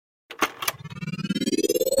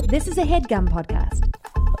This is a HeadGum podcast.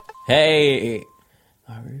 Hey.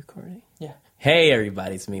 Are we recording? Yeah. Hey,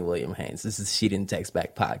 everybody. It's me, William Haynes. This is She Didn't Text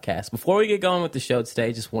Back podcast. Before we get going with the show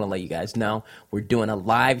today, just want to let you guys know we're doing a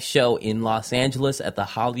live show in Los Angeles at the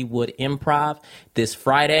Hollywood Improv this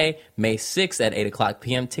Friday, May 6th at 8 o'clock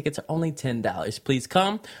p.m. Tickets are only $10. Please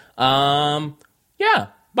come. Yeah.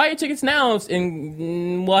 Buy your tickets now,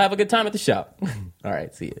 and we'll have a good time at the show. All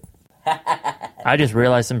right. See you. I just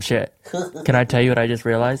realized some shit. Can I tell you what I just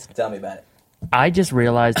realized? Tell me about it. I just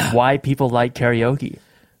realized why people like karaoke.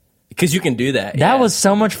 Because you can do that. That was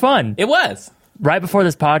so much fun. It was. Right before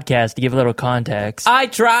this podcast, to give a little context, I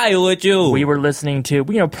try with you. we were listening to,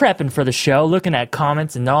 prepping for the show, looking at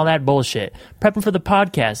comments and all that bullshit. Prepping for the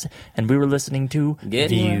podcast. And we were listening to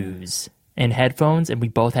Views in headphones, and we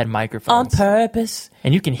both had On microphones. purpose.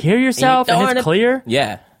 And you can hear yourself, and it's clear.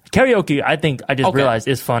 Yeah. Karaoke, I think, I just realized,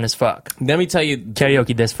 is fun as fuck. Let me tell you.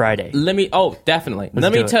 Karaoke this Friday. Definitely. Let's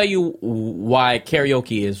Let me do tell it. you why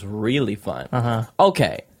karaoke is really fun. Uh-huh.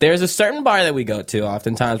 Okay. There's a certain bar that we go to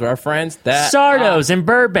oftentimes with our friends that... Sardo's in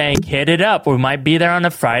Burbank. Hit it up. We might be there on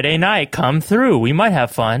a Friday night. Come through. We might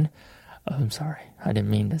have fun. Oh, I'm sorry. I didn't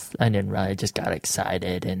mean this. I didn't really. I just got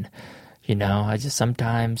excited. And, I just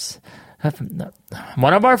sometimes...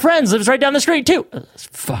 One of our friends lives right down the street, too.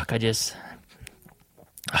 Fuck, his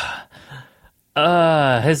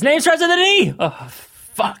name starts with an E. Oh,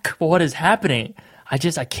 fuck. What is happening? I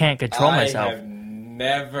can't control myself. I have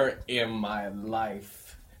never in my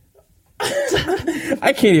life...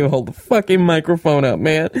 I can't even hold the fucking microphone up,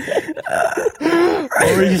 man.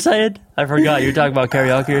 What were you saying? I forgot. You were talking about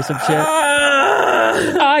karaoke or some shit.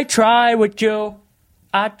 I try with you.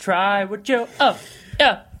 Oh,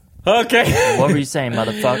 yeah. Okay. What were you saying,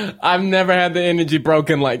 motherfucker? I've never had the energy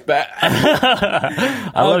broken like that.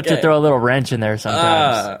 I love to throw a little wrench in there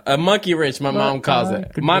sometimes. A monkey wrench, my mom calls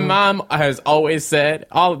it. My mom has always said,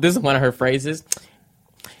 this is one of her phrases,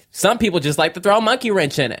 some people just like to throw a monkey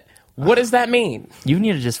wrench in it. What does that mean? You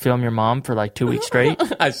need to just film your mom for like 2 weeks straight.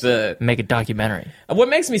 I should. Make a documentary. What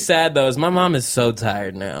makes me sad, though, is my mom is so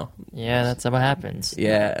tired now. Yeah, that's what happens.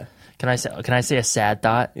 Yeah. Can I say a sad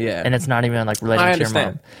thought? Yeah. And it's not even like related I to your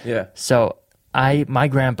understand. mom. Yeah. So my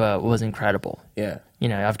grandpa was incredible. Yeah.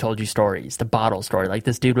 I've told you stories, the bottle story. Like,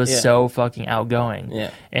 this dude was so fucking outgoing. Yeah.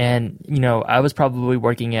 And, I was probably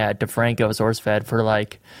working at DeFranco's Horse-Fed for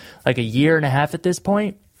like a year and a half at this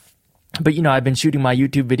point. But, I've been shooting my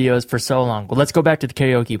YouTube videos for so long. Well, let's go back to the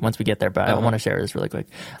karaoke once we get there, but I want to share this really quick.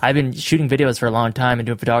 I've been shooting videos for a long time and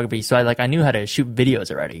doing photography, so I knew how to shoot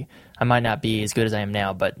videos already. I might not be as good as I am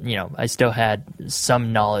now, but, I still had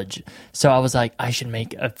some knowledge. So I was like, I should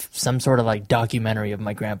make some sort of like documentary of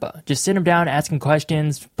my grandpa. Just sit him down, ask him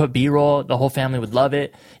questions, put B-roll. The whole family would love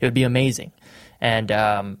it. It would be amazing. And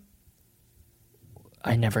I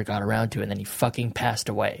never got around to it, and then he fucking passed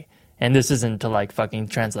away. And this isn't to like fucking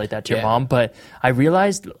translate that to your mom, but I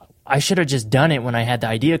realized I should have just done it when I had the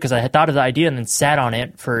idea, because I had thought of the idea and then sat on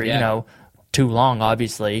it for, too long,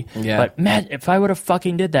 obviously. Yeah. But man, if I would have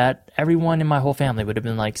fucking did that, everyone in my whole family would have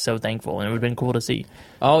been like so thankful, and it would have been cool to see.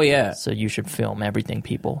 Oh, yeah. So you should film everything,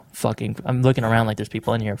 people. Fucking, I'm looking around like there's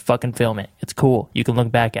people in here. Fucking film it. It's cool. You can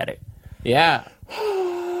look back at it. Yeah.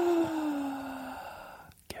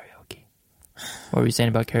 Karaoke. What were you saying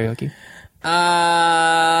about karaoke?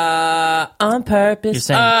 On purpose. You're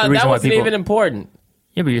saying the reason that why wasn't people... even important.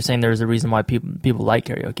 Yeah, but you're saying there's a reason why people like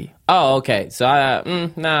karaoke. Oh, okay. So I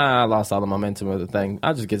lost all the momentum of the thing.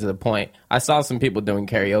 I'll just get to the point. I saw some people doing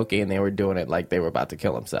karaoke, and they were doing it like they were about to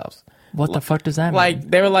kill themselves. What the fuck does that mean? Like,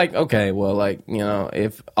 they were like, okay, well, like,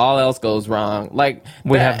 if all else goes wrong, like...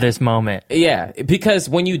 We have this moment. Yeah, because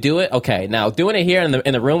when you do it, okay, now, doing it here in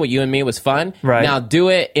the room with you and me was fun. Right. Now, do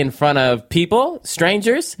it in front of people,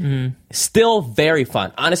 strangers, still very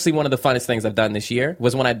fun. Honestly, one of the funnest things I've done this year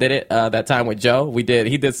was when I did it that time with Joe. He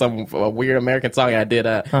did some weird American song, and I did,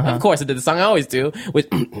 of course, I did the song I always do, with...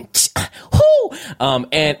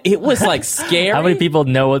 and it was like scary. How many people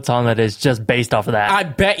know what song that is just based off of that? I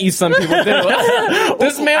bet you some people do.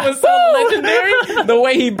 This man was so legendary, the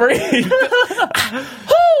way he breathed.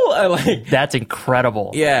 That's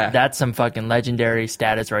incredible. Yeah. That's some fucking legendary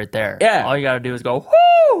status right there. Yeah. All you gotta do is go,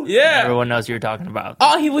 whoo! Yeah. Everyone knows what you're talking about.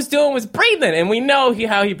 All he was doing was breathing, and we know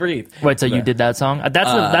how he breathed. Wait, so you did that song?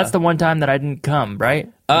 That's the one time that I didn't come, right?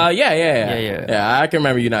 Yeah. I can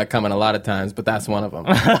remember you not coming a lot of times, but that's one of them.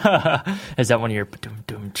 Is that one of your...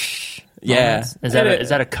 Yeah. Is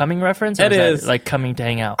that a coming reference? Or It is. that, like, coming to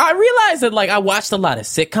hang out? I realized that, like, I watched a lot of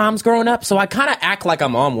sitcoms growing up, so I kind of act like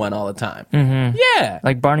I'm on one all the time. Mm-hmm. Yeah.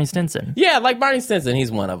 Like Barney Stinson. Yeah, like Barney Stinson.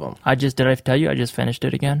 He's one of them. Did I tell you I just finished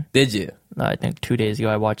it again? Did you? I think 2 days ago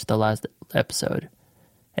I watched the last episode.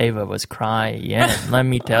 Ava was crying. Yeah, let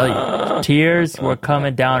me tell you, tears were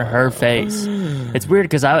coming down her face. It's weird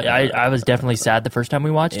because I was definitely sad the first time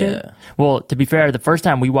we watched it. Well, to be fair, the first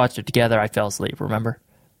time we watched it together, I fell asleep. Remember?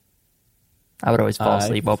 I would always fall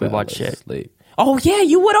asleep while we watched shit. Oh yeah,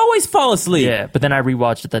 you would always fall asleep. Yeah, but then I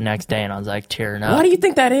rewatched it the next day and I was like tearing up. Why do you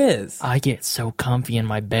think that is? I get so comfy in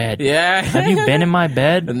my bed. Yeah. Have you been in my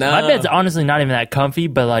bed? No. My bed's honestly not even that comfy,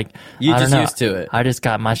 but like You I don't just know. used to it. I just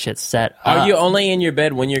got my shit set up. Are you only in your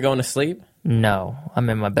bed when you're going to sleep? No, I'm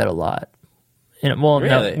in my bed a lot. Well,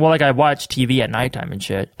 Really? no, well, like I watch TV at nighttime and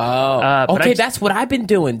shit. Oh, but okay. That's what I've been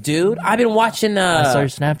doing, dude. I've been watching. I saw your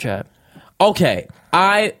Snapchat. Okay,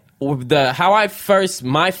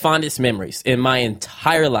 my fondest memories in my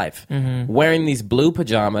entire life, wearing these blue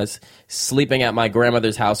pajamas, sleeping at my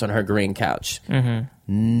grandmother's house on her green couch.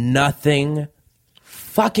 Nothing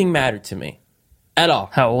fucking mattered to me at all.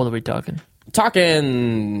 How old are we talking?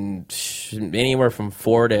 Talking anywhere from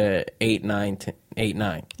 4 to 8, 9,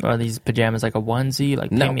 9. Are these pajamas like a onesie? Like,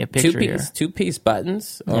 paint me a picture here. Two-piece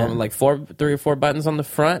buttons, like 3 or 4 buttons on the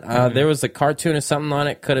front. There was a cartoon or something on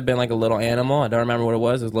it. Could have been like a little animal. I don't remember what it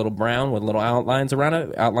was. It was a little brown with little outlines around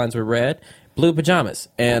it. Outlines were red. Blue pajamas.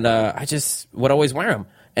 And I just would always wear them.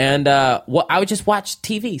 And I would just watch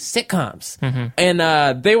TV, sitcoms.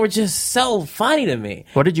 And they were just so funny to me.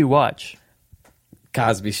 What did you watch?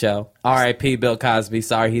 Cosby Show. R.I.P. Bill Cosby.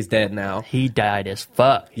 Sorry, he's dead now. He died as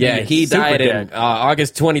fuck. Yeah, he died in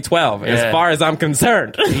August 2012, as far as I'm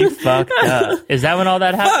concerned. He fucked up. Is that when all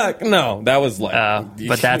that happened? Fuck, no. That was like...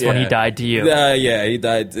 but that's when he died to you. Yeah, he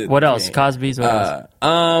died to... What else? Cosby's? What else?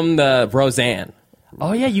 The Roseanne.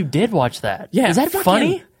 Oh, yeah, you did watch that. Yeah. Is that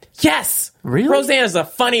funny? Yes! Really? Roseanne is the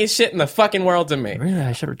funniest shit in the fucking world to me. Really?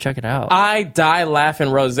 I should check it out. I die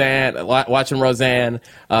laughing watching Roseanne,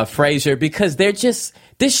 Frasier, because they're just...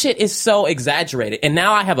 This shit is so exaggerated. And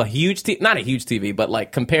now I have a huge not a huge TV, but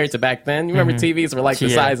like compared to back then, you remember TVs were like the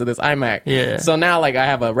size of this iMac. Yeah. So now like I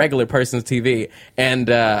have a regular person's TV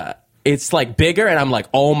and it's like bigger and I'm like,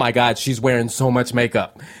 oh my God, she's wearing so much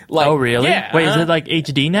makeup. Like, oh, really? Yeah. Wait, is it like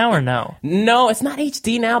HD now or no? No, it's not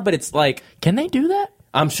HD now, but it's like... Can they do that?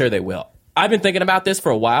 I'm sure they will. I've been thinking about this for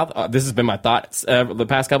a while. This has been my thoughts the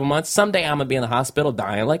past couple months. Someday I'm going to be in the hospital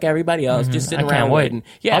dying like everybody else, just sitting around waiting.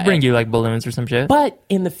 Yeah, I'll bring you like balloons or some shit. But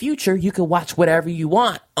in the future, you can watch whatever you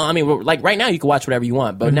want. I mean, like right now, you can watch whatever you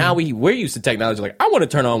want. But now we're used to technology. Like, I want to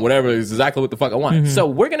turn on whatever is exactly what the fuck I want. So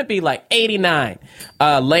we're going to be like 89,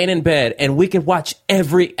 laying in bed, and we could watch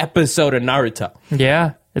every episode of Naruto.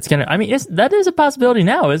 Yeah. It's gonna. I mean, that is a possibility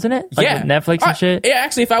now, isn't it? Like yeah, with Netflix and shit. Yeah,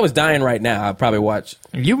 actually, if I was dying right now, I'd probably watch.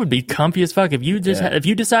 You would be comfy as fuck if you just if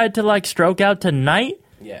you decide to like stroke out tonight.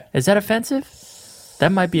 Yeah, is that offensive?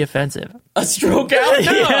 That might be offensive. A stroke out?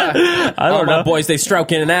 No. Yeah. I don't know. My boys, they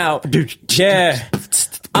stroke in and out. Yeah.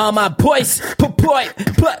 All my boys,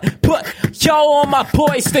 yo, all my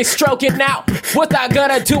boys, they stroking out. What I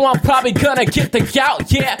gonna do? I'm probably gonna get the gout.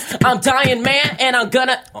 Yeah, I'm dying, man, and I'm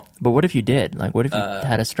gonna. But what if you did? Like, what if you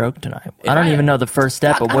had a stroke tonight? I don't even know the first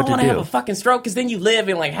step of what to do. I don't want to have a fucking stroke because then you live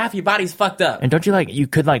and like half your body's fucked up. And don't you you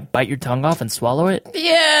could like bite your tongue off and swallow it?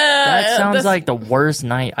 Yeah, that sounds like the worst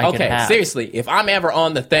night I could have. Okay, seriously, if I'm ever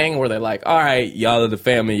on the thing where they're like, all right, y'all are the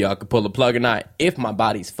family, y'all can pull the plug or not. If my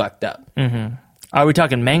body's fucked up. Are we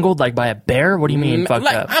talking mangled like by a bear? What do you mean fucked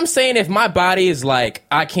up? I'm saying if my body is like,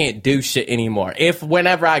 I can't do shit anymore. If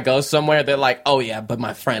whenever I go somewhere, they're like, oh yeah, but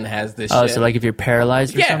my friend has this shit. Oh, so like if you're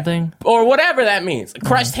paralyzed or something? Or whatever that means.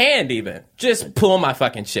 Crushed hand even. Just pull my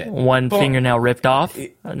fucking shit. One fingernail ripped off?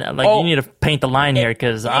 You need to paint the line here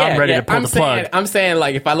because I'm ready to pull the plug. I'm saying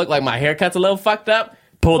like if I look like my haircut's a little fucked up,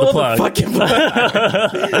 Pull the plug. Fucking plug.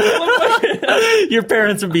 Your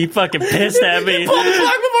parents would be fucking pissed at me. Pull the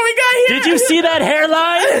plug before we got here. Did you see that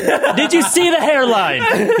hairline? Did you see the hairline?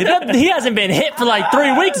 He hasn't been hit for like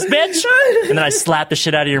 3 weeks, bitch. And then I slap the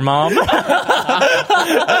shit out of your mom. And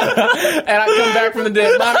I come back from the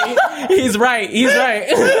dead. Mommy, he's right.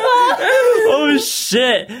 Oh,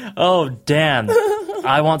 shit. Oh, damn.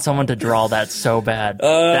 I want someone to draw that so bad.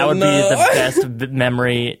 That would be the best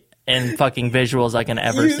memory and fucking visuals I can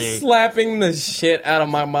ever see. Slapping the shit out of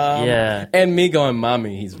my mom. Yeah. And me going,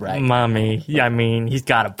 Mommy, he's right. Mommy. I mean, he's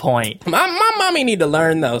got a point. My mommy need to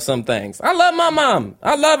learn, though, some things. I love my mom.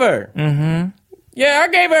 I love her. Mm-hmm. Yeah, I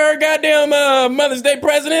gave her a goddamn Mother's Day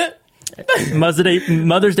present.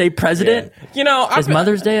 Mother's Day president? Yeah. You know, is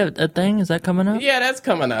Mother's Day a thing? Is that coming up? Yeah, that's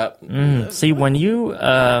coming up. See, when you...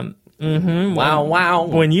 wow.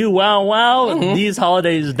 When you wow, these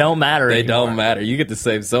holidays don't matter anymore. They don't matter. You get to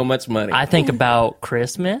save so much money. I think about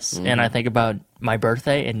Christmas, and I think about my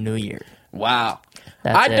birthday and New Year. Wow.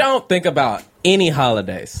 I don't think about any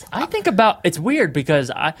holidays. I think about... It's weird because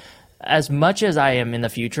as much as I am in the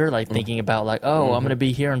future, like thinking about like, oh, I'm going to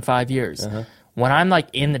be here in 5 years. When I'm like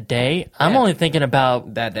in the day, I'm only thinking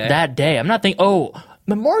about that day. I'm not thinking, oh,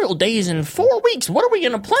 Memorial Day is in 4 weeks. What are we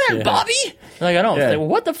going to plan, Bobby? Like, I don't think, well,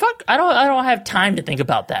 what the fuck? I don't have time to think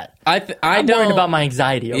about that. I'm worried about my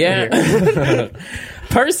anxiety over here.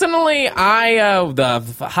 Personally,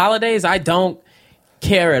 the holidays, I don't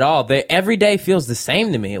care at all. Every day feels the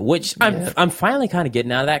same to me, which I'm finally kind of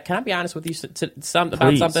getting out of that. Can I be honest with you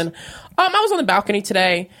about something? I was on the balcony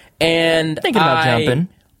today and thinking about jumping.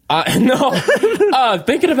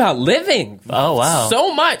 Thinking about living. Oh, wow.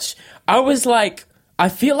 So much. I was like, I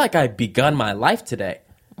feel like I've begun my life today.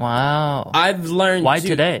 Wow. I've learned. Why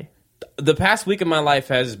today? The past week of my life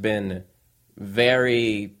has been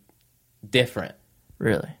very different.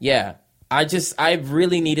 Really? Yeah. I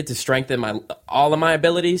really needed to strengthen all of my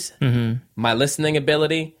abilities, my listening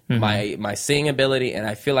ability, my seeing ability, and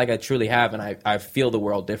I feel like I truly have, and I feel the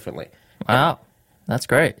world differently. Wow. That's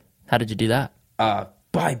great. How did you do that?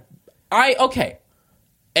 Okay.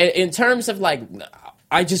 In terms of like,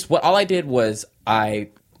 all I did was I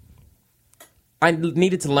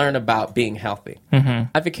needed to learn about being healthy.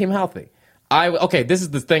 I became healthy. This is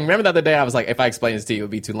the thing. Remember the other day I was like, if I explain this to you, it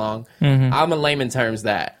would be too long. I'm a layman terms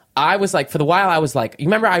that I was like, for the while I was like, you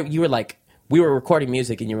remember you were like, we were recording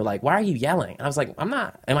music and you were like, why are you yelling? And I was like, I'm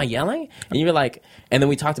not. Am I yelling? And you were like, and then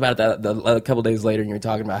we talked about it a couple days later and you were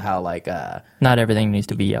talking about how like, not everything needs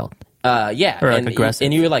to be yelled. Yeah. Or like aggressive.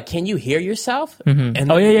 And you were like, can you hear yourself? And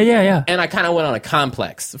yeah. And I kind of went on a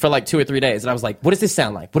complex for like 2 or 3 days. And I was like, what does this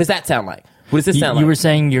sound like? What does that sound like? What does this sound like? You were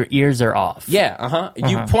saying your ears are off. Yeah,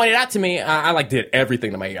 You pointed out to me. I like did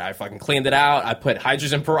everything to my ear. I fucking cleaned it out. I put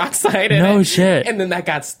hydrogen peroxide in it. No shit. And then that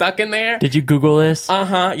got stuck in there. Did you Google this?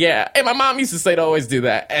 Yeah. And my mom used to say to always do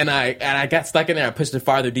that. And I got stuck in there. I pushed it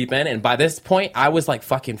farther deep in. And by this point, I was like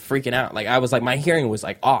fucking freaking out. Like I was like, my hearing was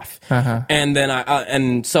like off. And then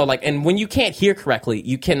and when you can't hear correctly,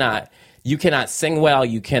 you cannot sing well,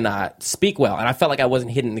 you cannot speak well. And I felt like I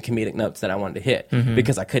wasn't hitting the comedic notes that I wanted to hit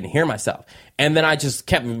because I couldn't hear myself. And then I just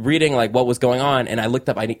kept reading like what was going on, and I looked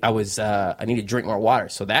up, I need to drink more water.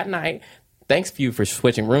 So that night, thanks for you for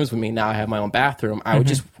switching rooms with me. Now I have my own bathroom. I would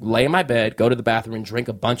just lay in my bed, go to the bathroom, and drink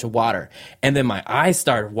a bunch of water. And then my eyes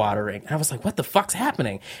started watering. And I was like, what the fuck's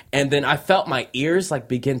happening? And then I felt my ears like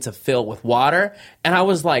begin to fill with water. And I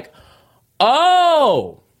was like,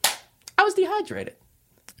 oh, I was dehydrated.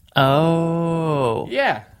 Oh.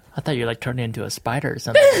 Yeah. I thought you were like turning into a spider or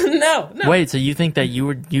something. No. Wait, so you think that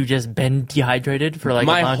you just been dehydrated for like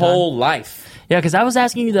my a long whole time? life? Yeah, because I was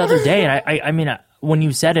asking you the other day, and I mean, when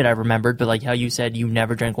you said it, I remembered, but like how you said you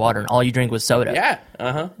never drank water and all you drink was soda.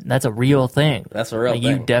 Yeah. That's a real thing. That's a real thing.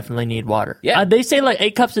 You definitely need water. Yeah. They say like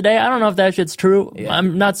 8 cups a day. I don't know if that shit's true. Yeah.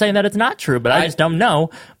 I'm not saying that it's not true, but I just don't know.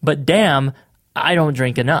 But damn, I don't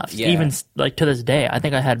drink enough. Yeah. Even like to this day, I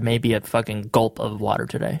think I had maybe a fucking gulp of water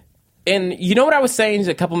today. And you know what I was saying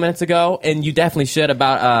a couple minutes ago, and you definitely should,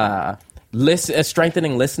 about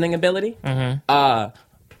strengthening listening ability. That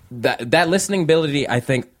listening ability, I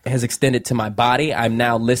think, has extended to my body. I'm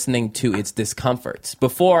now listening to its discomforts.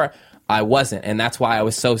 Before, I wasn't, and that's why I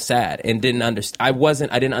was so sad and didn't understand.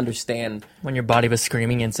 I didn't understand when your body was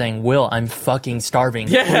screaming and saying, "Will, I'm fucking starving.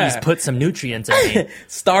 Yeah. Please put some nutrients in me."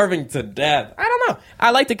 Starving to death. I don't know. I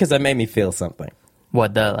liked it because it made me feel something.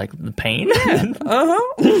 What, the pain?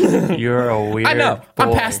 You're a weird I know. boy.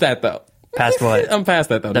 I'm past that, though. Past what? I'm past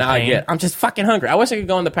that, though. The Now pain? I'm just fucking hungry. I wish I could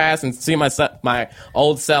go in the past and see my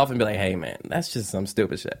old self and be like, hey, man, that's just some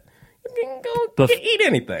stupid shit. You can go eat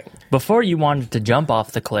anything. Before you wanted to jump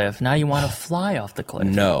off the cliff, now you want to fly off the cliff.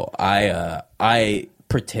 No, I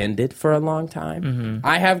pretended for a long time.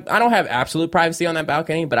 I don't have absolute privacy on that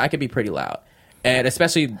balcony, but I could be pretty loud. And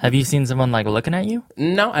especially... Have you seen someone like looking at you?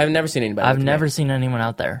 No, I've never seen anybody. I've never seen anyone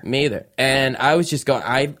out there. Me either. And I was just going...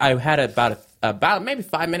 I had about maybe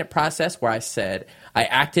 5-minute process where I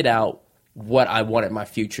acted out what I wanted my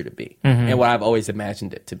future to be and what I've always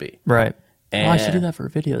imagined it to be. Right. And, I should do that for a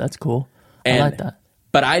video. That's cool. I like that.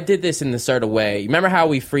 But I did this in the sort of way. Remember how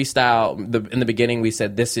we freestyle in the beginning? We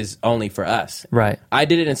said this is only for us. Right. I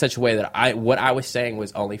did it in such a way that what I was saying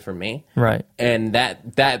was only for me. Right. And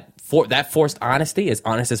that forced honesty, as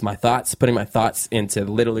honest as my thoughts, putting my thoughts into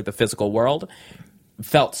literally the physical world,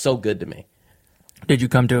 felt so good to me. Did you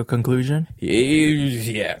come to a conclusion?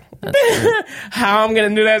 Yeah. How I'm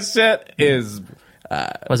gonna do that shit is.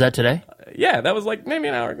 Was that today? Yeah, that was like maybe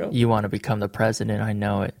an hour ago. You want to become the president? I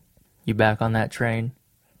know it. You back on that train?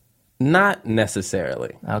 Not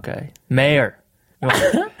necessarily. Okay. Mayor.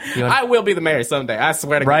 I will be the mayor someday. I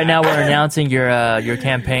swear to God. Right now, we're announcing your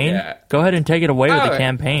campaign. Yeah. Go ahead and take it away with the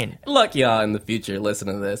campaign. Look, y'all, in the future, listen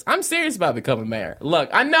to this. I'm serious about becoming mayor. Look,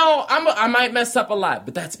 I know I might mess up a lot,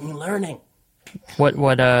 but that's me learning.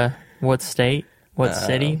 What state? What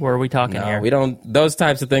city? Where are we talking here? We don't. Those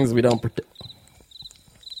types of things we don't.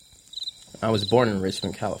 I was born in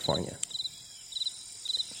Richmond, California.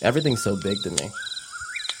 Everything's so big to me.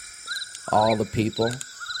 All the people in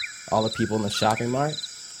the shopping mart,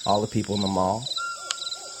 all the people in the mall.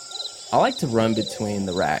 I like to run between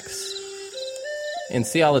the racks and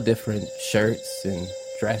see all the different shirts and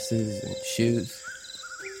dresses and shoes.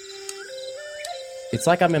 It's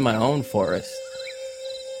like I'm in my own forest,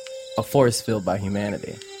 a forest filled by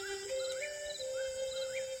humanity.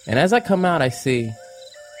 And as I come out, I see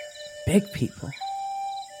big people.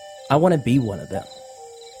 I want to be one of them.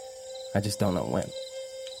 I just don't know when.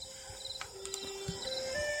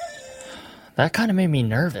 That kind of made me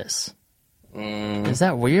nervous. Is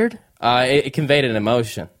that weird? It conveyed an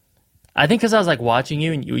emotion. I think because I was like watching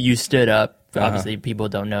you and you stood up. Obviously, people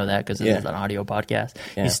don't know that because this is an audio podcast.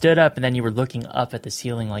 Yeah. You stood up and then you were looking up at the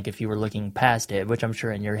ceiling like if you were looking past it, which I'm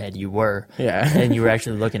sure in your head you were. Yeah. And you were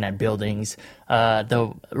actually looking at buildings.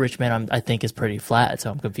 Though Richmond, I think, is pretty flat,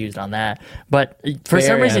 so I'm confused on that. But for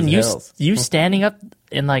some reason, you standing up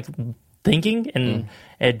and like thinking and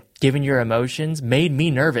giving your emotions made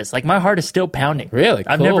me nervous. Like my heart is still pounding. Really?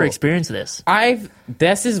 Cool. I've never experienced this.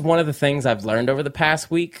 This is one of the things I've learned over the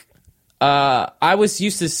past week. We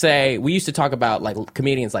used to talk about like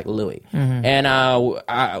comedians like Louis, and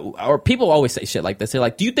or people always say shit like this. They're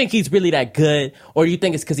like, "Do you think he's really that good, or do you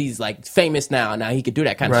think it's because he's like famous now he could do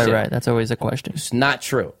that kind of shit?" Right. That's always a question. It's not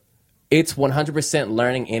true. It's 100%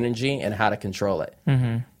 learning energy and how to control it.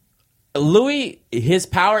 Louis, his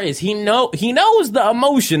power is he knows the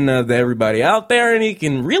emotion of everybody out there, and he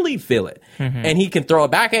can really feel it, and he can throw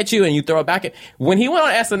it back at you, and you throw it back at. When he went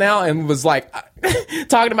on SNL and was like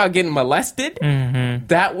talking about getting molested,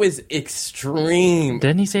 that was extreme.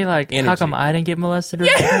 Didn't he say like, energy. "How come I didn't get molested?"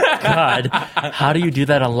 God, how do you do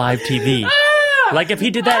that on live TV? Like, if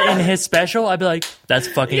he did that in his special, I'd be like, that's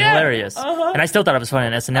fucking hilarious. And I still thought it was funny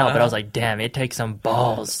on SNL, but I was like, damn, it takes some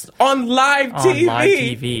balls. On live TV. On live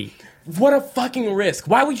TV. What a fucking risk.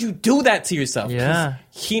 Why would you do that to yourself? Yeah.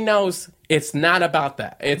 He knows it's not about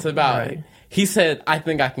that. It's about, he said, I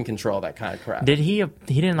think I can control that kind of crap. Did he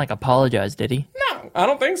didn't like apologize, did he? No, I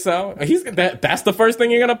don't think so. That's the first thing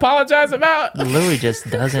you're going to apologize about? Louis just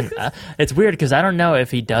doesn't. It's weird because I don't know if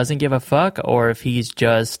he doesn't give a fuck or if he's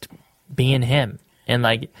just being him. And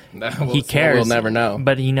like, he cares. We'll never know.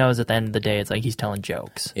 But he knows at the end of the day, it's like he's telling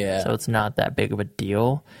jokes. Yeah. So it's not that big of a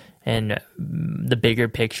deal. And the bigger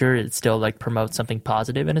picture, it still like promotes something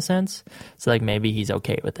positive in a sense. So like maybe he's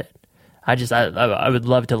okay with it. I would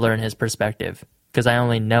love to learn his perspective because I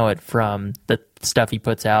only know it from the stuff he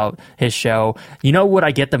puts out, his show. You know what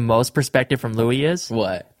I get the most perspective from Louis is?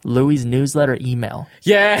 What? Louis' newsletter email.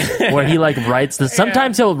 Yeah. Where he like writes this.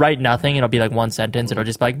 Sometimes he'll write nothing. It'll be like one sentence. It'll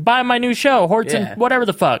just be like, buy my new show, Horton, whatever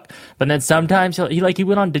the fuck. But then sometimes he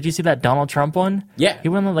went on, did you see that Donald Trump one? Yeah. He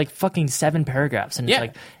went on like fucking 7 paragraphs. And it's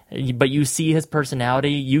like, but you see his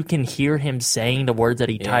personality. You can hear him saying the words that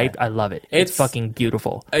he typed. I love it. It's fucking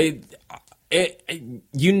beautiful.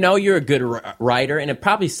 You know you're a good writer, and it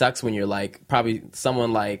probably sucks when you're like probably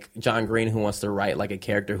someone like John Green who wants to write like a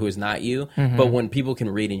character who is not you, but when people can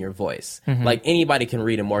read in your voice, like anybody can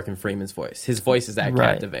read in Morgan Freeman's voice. His voice is that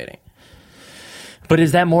captivating. But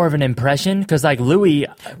is that more of an impression? Because like Louis,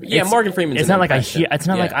 Morgan Freeman's. It's not like it's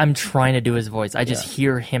not like I'm trying to do his voice. I just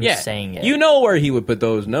hear him saying it. You know where he would put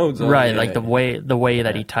those notes on. Right, like the way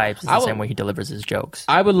that he types is the same way he delivers his jokes.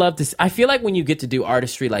 I would love to. I feel like when you get to do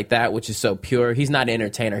artistry like that, which is so pure, he's not an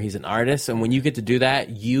entertainer, he's an artist, and when you get to do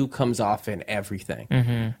that, you comes off in everything,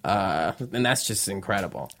 and that's just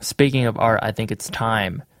incredible. Speaking of art, I think it's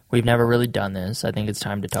time. We've never really done this. I think it's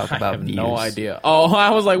time to talk about views. No idea. Oh, I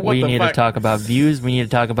was like, what the fuck? We need to talk about views. We need to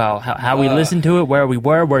talk about how we listened to it, where we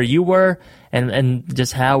were, where you were, and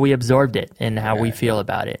just how we absorbed it and how we feel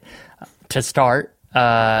about it. To start,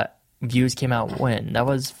 views came out when? That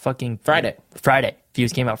was fucking Friday.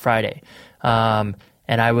 Views came out Friday. And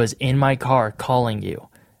I was in my car calling you.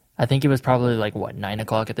 I think it was probably like, 9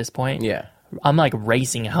 o'clock at this point? Yeah. I'm like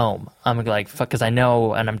racing home. I'm like, fuck, because I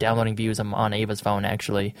know, and I'm downloading views. I'm on Ava's phone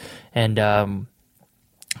actually, and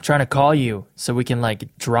trying to call you so we can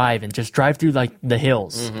like drive through like the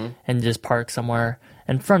hills and just park somewhere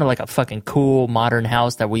in front of like a fucking cool modern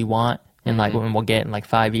house that we want and like when we'll get in like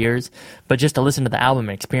 5 years. But just to listen to the album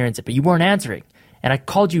and experience it. But you weren't answering, and I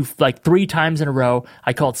called you like 3 times in a row.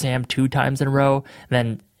 I called Sam 2 times in a row,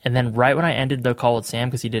 and then right when I ended the call with Sam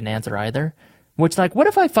because he didn't answer either. Which, like, what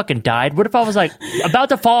if I fucking died? What if I was, like, about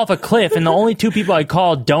to fall off a cliff and the only two people I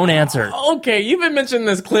called don't answer? Okay, you've been mentioning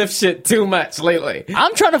this cliff shit too much lately.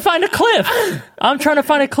 I'm trying to find a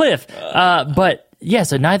cliff. But, yeah,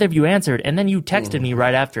 so neither of you answered. And then you texted me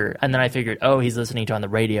right after. And then I figured, oh, he's listening to on the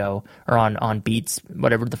radio or on Beats,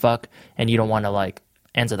 whatever the fuck. And you don't want to, like,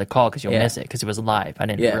 answer the call because you'll miss it because it was live. I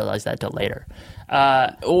didn't realize that till later.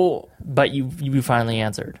 But you finally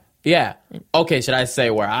answered. Yeah. Okay, should I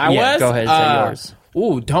say where I was? Go ahead, say yours.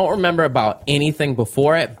 Don't remember about anything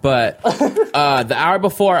before it, but the hour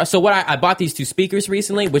before. So what I bought these two speakers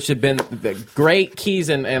recently, which have been the great keys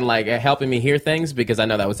and like helping me hear things because I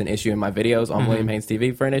know that was an issue in my videos on William Haynes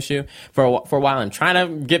TV for an issue for a while. I'm trying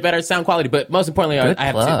to get better sound quality, but most importantly, Good I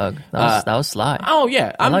have plug. to. That was sly. Oh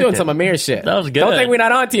yeah, I'm doing some Amir shit. That was good. Don't think we're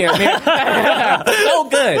not on to you, Amir. So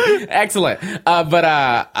good, excellent. But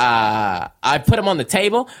I put them on the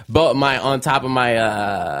table, but on top of my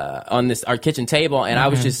on our kitchen table. And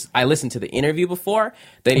I listened to the interview before.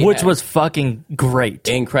 Which was fucing great.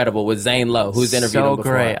 Incredible with Zane Lowe, who's interviewed him before.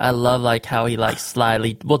 So great. I love like how he like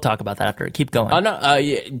slyly, we'll talk about that after. Keep going. Oh no,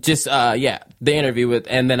 the interview with,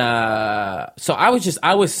 and then, so I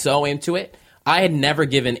was so into it. I had never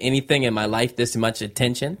given anything in my life this much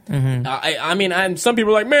attention. I mean, some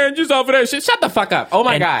people are like, man, just off of that shit. Shut the fuck up. Oh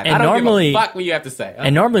my God. I don't give a fuck what you have to say.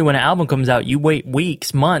 And normally when an album comes out, you wait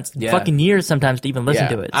weeks, months, fucking years sometimes to even listen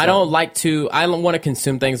to it. So. I don't want to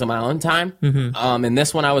consume things on my own time. And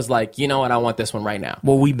this one I was like, you know what? I want this one right now.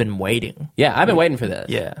 Well, we've been waiting. Yeah, I've been waiting for this.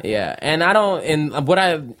 Yeah. Yeah. And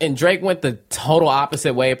and Drake went the total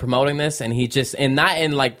opposite way of promoting this. And he just, and not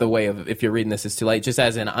in like the way of, if you're reading this, it's too late, just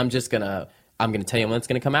as in, I'm going to tell you when it's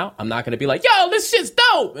going to come out. I'm not going to be like, yo, this shit's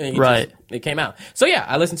dope. And it came out. So yeah,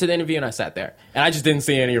 I listened to the interview and I sat there. And I just didn't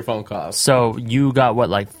see any of your phone calls. So you got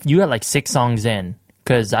you got like 6 songs in.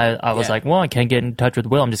 Because I was like, well, I can't get in touch with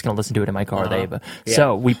Will. I'm just going to listen to it in my car with Ava. Yeah.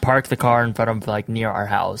 So we parked the car in front of like near our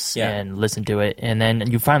house and listened to it. And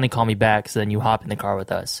then you finally call me back. So then you hop in the car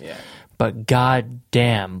with us. Yeah. But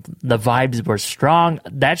goddamn, the vibes were strong.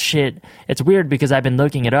 That shit, it's weird because I've been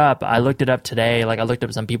looking it up. I looked it up today. Like I looked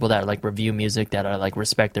up some people that like review music that I like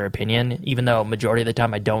respect their opinion, even though majority of the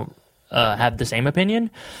time I don't have the same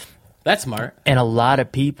opinion. That's smart. And a lot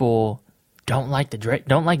of people don't like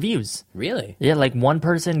don't like Views. Really? Yeah, like one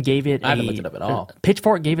person gave it I haven't looked it up at all.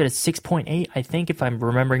 Pitchfork gave it a 6.8, I think, if I'm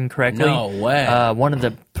remembering correctly. No way. One of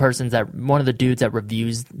the dudes that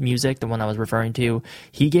reviews music, the one I was referring to,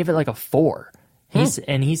 he gave it like a 4.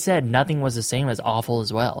 And he said nothing was the same as awful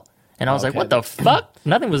as well. And I was like, what the fuck?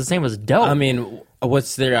 Nothing was the same as dope. I mean,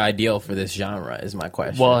 what's their ideal for this genre is my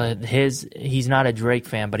question. Well, he's not a Drake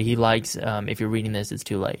fan, but he likes, if you're reading this, it's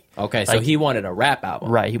too late. Okay, like, so he wanted a rap album.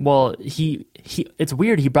 Right. Well, he it's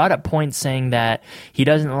weird. He brought up points saying that he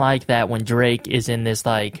doesn't like that when Drake is in this,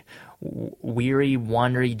 like, weary,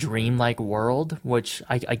 wandery, dream-like world, which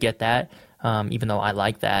I get that. Even though I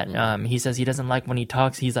like that. He says he doesn't like when he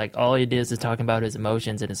talks. He's like, all he is talking about his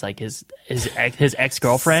emotions, and it's like his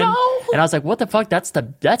ex-girlfriend. And I was like, what the fuck? That's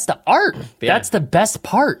the art. Yeah. That's the best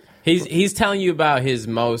part. He's telling you about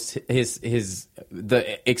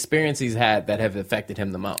the experience he's had that have affected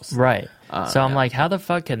him the most. Right. So I'm like, how the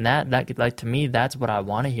fuck can that like, to me, that's what I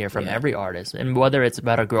want to hear from every artist. And whether it's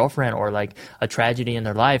about a girlfriend or like a tragedy in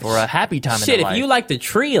their life or a happy time in their life. Shit, if you like the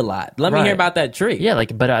Tree a lot, let me hear about that Tree. Yeah,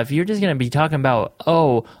 like, but if you're just going to be talking about,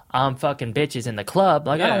 oh, I'm fucking bitches in the club,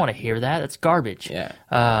 like, I don't want to hear that. That's garbage. Yeah.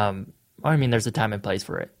 I mean, there's a time and place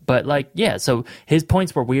for it. But, like, yeah, so his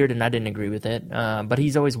points were weird and I didn't agree with it. But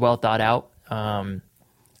he's always well thought out.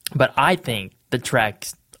 But I think the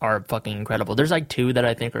tracks are fucking incredible. There's, like, 2 that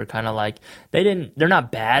I think are kind of like, they're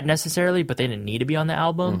not bad necessarily, but they didn't need to be on the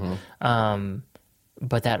album.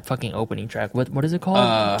 But that fucking opening track, what is it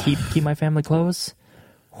called? Keep My Family Close?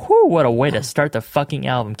 Whew, what a way to start the fucking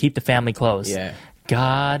album. Keep the Family Close. Yeah.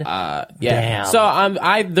 God damn.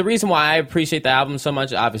 So the reason why I appreciate the album so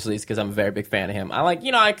much, obviously, is because I'm a very big fan of him.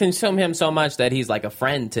 I consume him so much that he's like a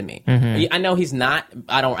friend to me. I know he's not,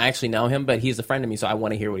 I don't actually know him, but he's a friend to me, so I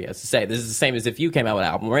want to hear what he has to say. This is the same as if you came out with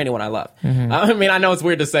an album or anyone I love. I mean, I know it's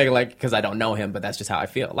weird to say, like, because I don't know him, but that's just how I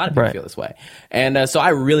feel. A lot of people feel this way. And so I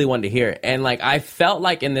really wanted to hear it. And like, I felt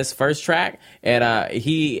like in this first track, and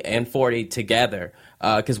he and 40 together,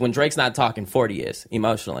 because when Drake's not talking, 40 is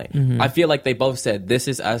emotionally. I feel like they both said, this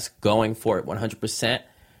is us going for it 100%.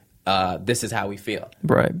 This is how we feel.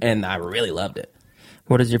 Right. And I really loved it.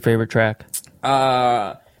 What is your favorite track?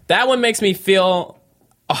 That one makes me feel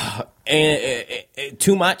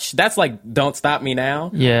too much. That's like Don't Stop Me Now.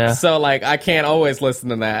 Yeah. So like I can't always listen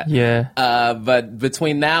to that. Yeah. But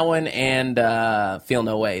between that one and Feel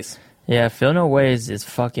No Ways. Yeah, Feel No Ways is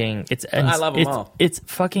fucking. I love them all. It's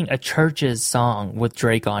fucking a Church's song with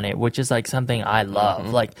Drake on it, which is like something I love.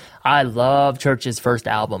 Like I love Church's first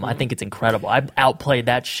album. I think it's incredible. I outplayed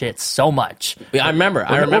that shit so much. Yeah, I remember.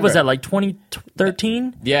 What was that, like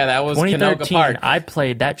 2013? Yeah, that was 2013. Canoga Park. I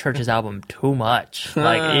played that Church's album too much.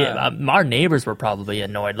 Like our neighbors were probably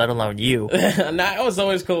annoyed, let alone you. Nah, I was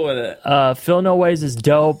always cool with it. Feel No Ways is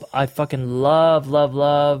dope. I fucking love.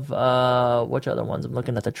 Which other ones? I'm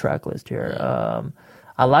looking at the track list here.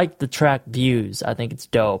 I like the track Views. I think it's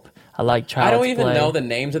dope. I like Child's I don't even Play. know the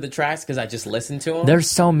names of the tracks because I just listened to them. There's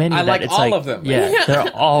so many. I that like it's all of them. Yeah,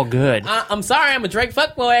 they're all good. I'm sorry, I'm a Drake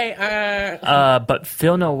fuckboy. But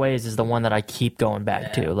Feel No Ways is the one that I keep going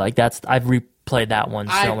back to. Like I've replayed that one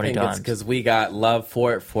so many times. Because we got love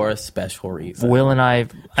for it for a special reason. Will and I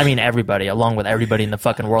mean everybody, along with everybody in the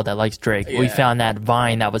fucking world that likes Drake, we found that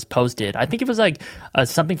Vine that was posted. I think it was like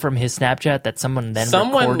something from his Snapchat that someone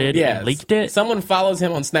recorded and leaked it. Someone follows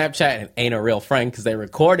him on Snapchat and ain't a real friend because they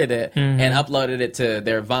recorded it and uploaded it to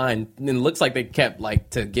their Vine. And it looks like they kept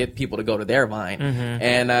like to get people to go to their Vine.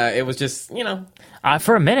 And it was just,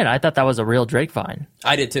 for a minute, I thought that was a real Drake Vine.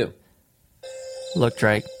 I did too. Look,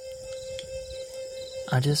 Drake.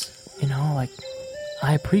 I just,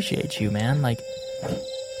 I appreciate you, man. Like,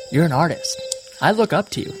 you're an artist. I look up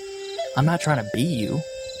to you. I'm not trying to be you,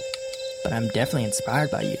 but I'm definitely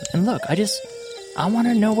inspired by you. And look, I want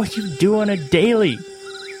to know what you do on a daily.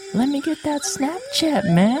 Let me get that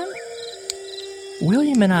Snapchat, man.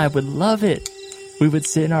 William and I would love it. We would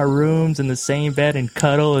sit in our rooms in the same bed and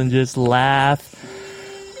cuddle and just laugh.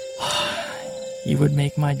 You would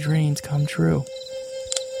make my dreams come true.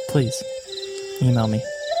 Please. Email me.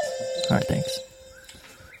 All right, thanks.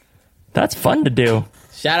 That's fun to do.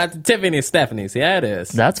 Shout out to Tiffany and Stephanie's. Yeah, it is.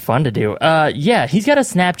 That's fun to do. Yeah, he's got a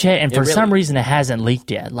Snapchat, and for some reason it hasn't leaked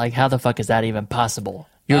yet. Like, how the fuck is that even possible?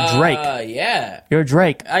 You're Drake. Yeah. You're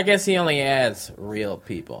Drake. I guess he only adds real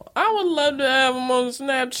people. I would love to have him on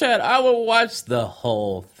Snapchat. I would watch the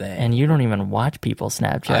whole thing. And you don't even watch people's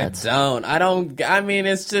Snapchats. I mean,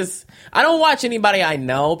 it's just, I don't watch anybody I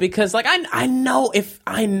know because, like, I know if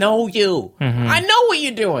I know you. I know what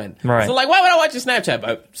you're doing. Right. So, like, why would I watch your Snapchat?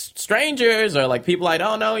 But strangers or, like, people I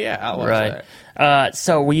don't know, yeah, I'll watch that.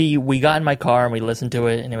 So we got in my car and we listened to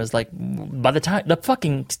it, and it was like, by the time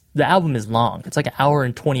the album is long, it's like an hour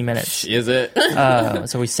and 20 minutes. Is it?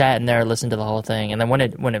 So we sat in there, listened to the whole thing, and then when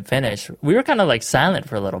it finished, we were kind of like silent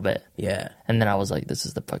for a little bit. Yeah. And then I was like, this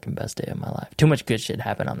is the fucking best day of my life. Too much good shit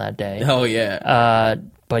happened on that day. Oh yeah.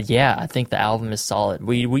 But yeah, I think the album is solid.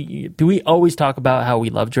 We always talk about how we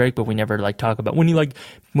love Drake, but we never like talk about when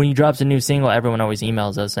he drops a new single. Everyone always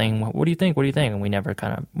emails us saying, "What do you think? What do you think?" And we never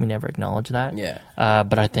acknowledge that. Yeah.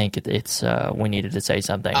 But I think it's we needed to say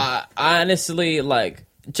something. Honestly, like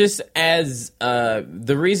just as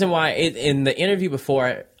the reason why in the interview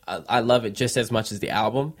before. I love it just as much as the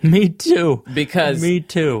album. Me too. Because me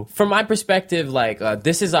too. From my perspective, like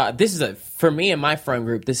this is a for me and my friend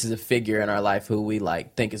group, this is a figure in our life who we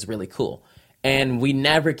like think is really cool, and we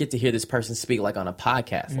never get to hear this person speak like on a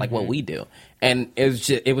podcast, like what we do. And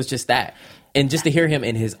it was just that, and just to hear him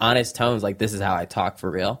in his honest tones, like this is how I talk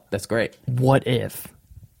for real. That's great. What if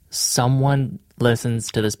someone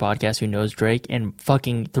listens to this podcast who knows Drake, and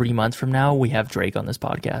fucking 3 months from now we have Drake on this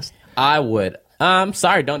podcast? I would. I'm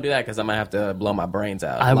sorry, don't do that because I might have to blow my brains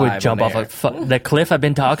out. I would jump off the cliff I've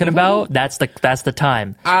been talking about. That's the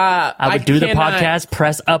time. I would do the podcast,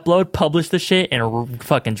 press upload, publish the shit, and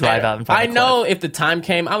fucking drive out in front of the cliff. If the time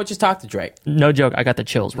came, I would just talk to Drake. No joke, I got the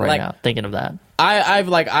chills right now thinking of that. I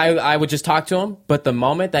would just talk to him, but the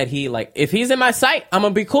moment that he if he's in my sight, I'm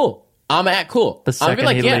gonna be cool. I'm gonna act cool. The second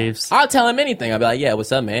he leaves, I'll tell him anything. I'll be like, yeah,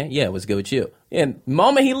 what's up, man? Yeah, what's good with you? And the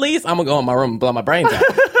moment he leaves, I'm gonna go in my room and blow my brains out.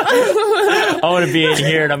 I want to be in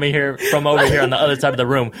here, and I'm gonna hear from over here on the other side of the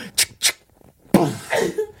room.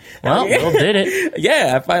 Well, Will did it.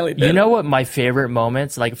 Yeah, I finally did. You know what my favorite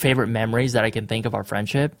moments, like favorite memories that I can think of our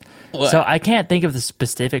friendship? What? So I can't think of the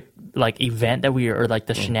specific event that or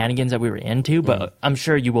the shenanigans that we were into, but I'm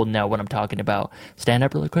sure you will know what I'm talking about. Stand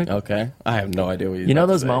up really quick. Okay. I have no idea what you're You know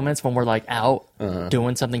those moments when we're out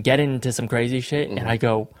doing something, getting into some crazy shit, and I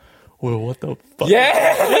go, well, what the fuck?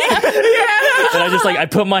 Yeah. And I just I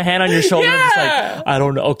put my hand on your shoulder and just I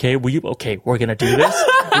don't know. Okay, we're gonna do this.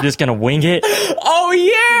 We're just gonna wing it. Oh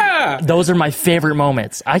yeah. Those are my favorite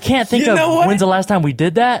moments. I can't think of when's the last time we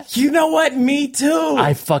did that. You know what? Me too.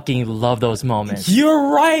 I fucking love those moments.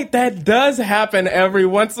 You're right. That does happen every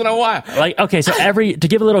once in a while. Okay, so to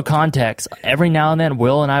give a little context, every now and then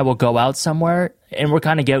Will and I will go out somewhere and we're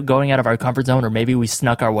kind of going out of our comfort zone, or maybe we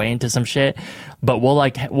snuck our way into some shit, but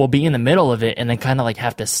we'll be in the middle of it and then kind of like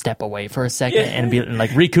have to step away for a second and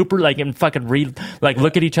like recuperate, like and fucking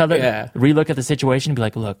look at each other, relook at the situation and be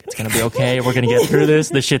like, look, it's gonna be okay. We're gonna get through this.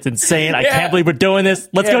 This shit's insane. I can't believe we're doing this.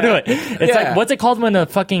 Let's go do it. It's like, what's it called when the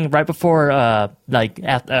fucking right before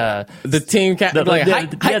the team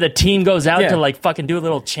the team goes out to like fucking do a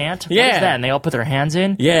little chant. What is that? And they all put their hands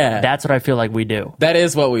in. Yeah, that's what I feel like we do. That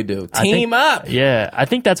is what we do. Team up. Yeah, I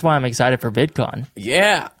think that's why I'm excited for VidCon.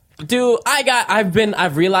 Yeah. Dude,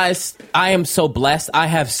 I've realized I am so blessed. I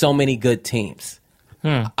have so many good teams.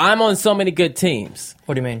 I'm on so many good teams.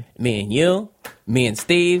 What do you mean? Me and you, me and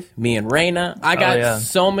Steve, me and Raina. I got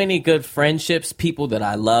so many good friendships, people that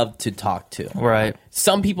I love to talk to. Right.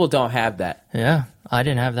 Some people don't have that. Yeah, I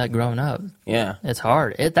didn't have that growing up. Yeah. It's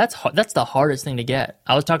hard. That's the hardest thing to get.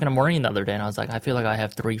 I was talking to Maureen the other day, and I was like, I feel like I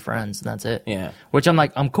have 3 friends, and that's it. Yeah. Which I'm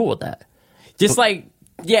like, I'm cool with that. It's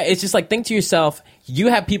just like, think to yourself, you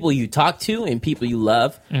have people you talk to and people you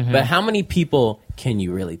love, but how many people can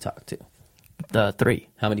you really talk to? The 3.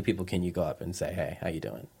 How many people can you go up and say, hey, how you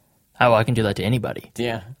doing? Oh, I can do that to anybody.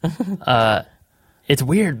 Yeah. It's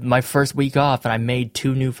weird. My first week off, and I made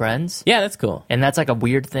 2 new friends. Yeah, that's cool. And that's like a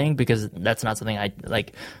weird thing because that's not something I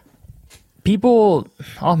like.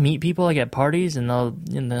 I'll meet people like at parties, and they'll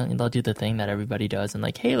do the thing that everybody does, and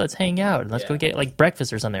like, hey, let's hang out, and let's go get like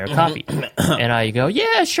breakfast or something or coffee. And I go,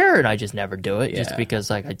 yeah, sure, and I just never do it just because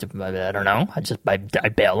like I don't know, I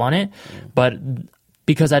bail on it. But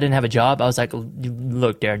because I didn't have a job, I was like,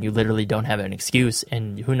 look, Darren, you literally don't have an excuse,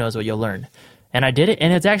 and who knows what you'll learn. And I did it,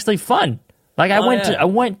 and it's actually fun. Like I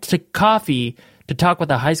went to coffee to talk with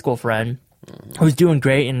a high school friend who's doing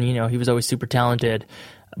great, and he was always super talented,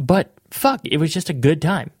 but fuck, it was just a good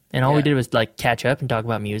time. And all we did was like catch up and talk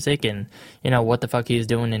about music and what the fuck he was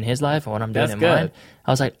doing in his life and what I'm doing in mine.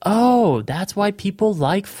 I was like, oh, that's why people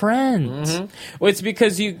like Friends. Well, it's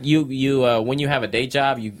because you when you have a day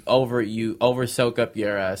job, you over soak up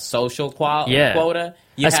your social quota.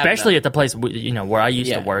 Especially at the place where I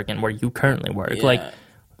used to work and where you currently work. Like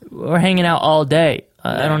we're hanging out all day.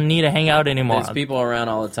 I don't need to hang out anymore. There's people around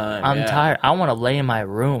all the time. I'm tired. I want to lay in my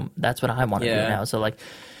room. That's what I want to do now. So like,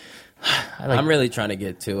 I'm really trying to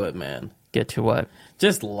get to it, man. Get to what?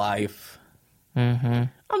 Just life. I'm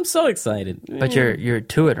so excited. But you're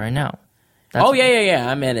to it right now. Yeah.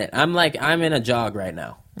 I'm in it. I'm in a jog right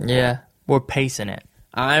now. Yeah, we're pacing it.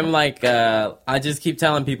 I'm like, I just keep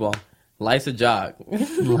telling people, life's a jog.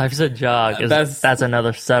 Life's a jog. That's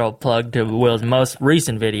another subtle plug to Will's most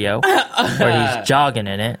recent video where he's jogging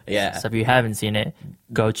in it. Yeah. So if you haven't seen it,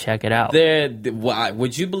 go check it out.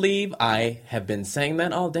 Would you believe I have been saying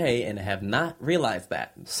that all day and have not realized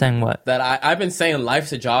that? Saying what? That I've been saying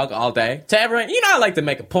life's a jog all day to everyone. I like to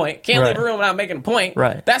make a point. Can't leave a room without making a point.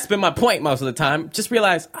 Right. That's been my point most of the time. Just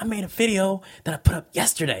realized I made a video that I put up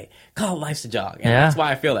yesterday called Life's a Jog. And that's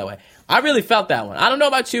why I feel that way. I really felt that one. I don't know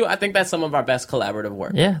about you. I think that's some of our best collaborative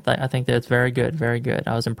work. Yeah, I think that's very good. Very good.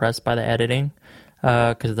 I was impressed by the editing.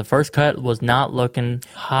 Because the first cut was not looking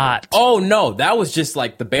hot. Oh, no. That was just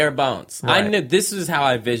like the bare bones. Right. I knew this is how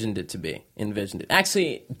I envisioned it to be.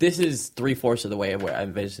 Actually, this is 3/4 of the way of where I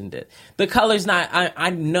envisioned it. The color's not... I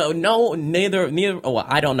neither... Well,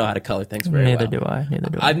 I don't know how to color things very well. Neither do I.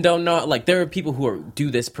 I don't know. Like, there are people who do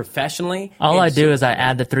this professionally. All I do is I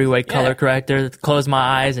add the 3-way color corrector, close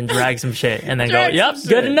my eyes, and drag some shit. And then go, yep,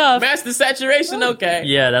 good enough. Match the saturation, okay.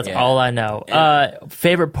 Yeah, that's all I know. Yeah.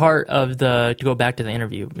 Favorite part of to go back to the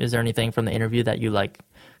interview, is there anything from the interview that you like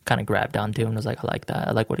kind of grabbed onto and was like, I like that,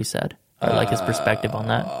 I like what he said, I like his perspective on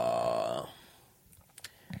that?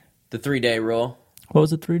 The 3-day rule. What was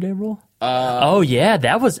the 3-day rule? Oh yeah,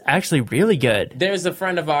 that was actually really good. There's a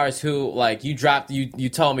friend of ours who, like, you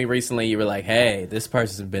told me recently, you were like, hey, this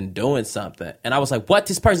person's been doing something, and I was like, what,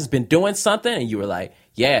 this person's been doing something? And you were like,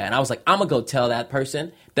 yeah. And I was like, I'm gonna go tell that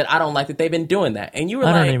person that I don't like that they've been doing that. And you were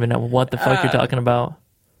I don't even know what the fuck you're talking about.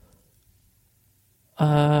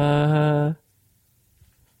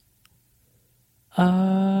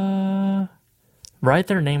 Write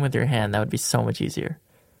their name with your hand. That would be so much easier.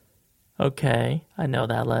 Okay, I know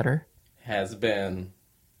that letter. Has been.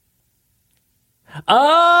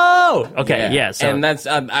 Oh, okay, yeah. So, and that's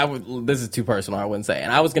this is too personal. I wouldn't say.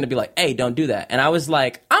 And I was gonna be like, "Hey, don't do that." And I was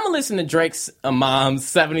like, "I'm gonna listen to Drake's mom's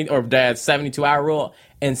 70 or dad's 72-hour rule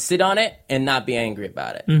and sit on it and not be angry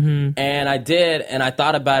about it." Mm-hmm. And I did, and I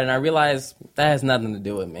thought about it, and I realized that has nothing to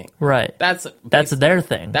do with me. Right. That's their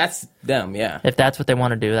thing. That's them. Yeah. If that's what they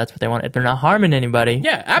want to do, that's what they want. If they're not harming anybody.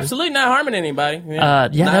 Yeah, absolutely not harming anybody. Yeah,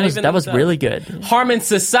 that was really good. Harming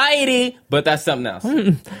society, but that's something else.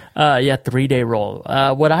 3-day rule.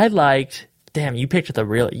 What I liked, Damn, you picked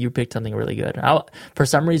something really good. For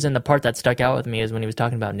some reason, the part that stuck out with me is when he was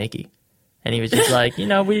talking about Nikki, and he was just like, we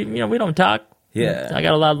don't talk. Yeah, I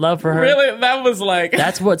got a lot of love for her. Really, that was like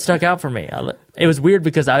that's what stuck out for me. It was weird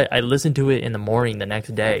because I listened to it in the morning the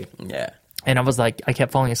next day. Yeah. And I was like, I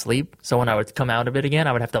kept falling asleep. So when I would come out of it again,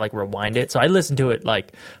 I would have to like rewind it. So I listened to it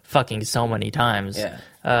like fucking so many times.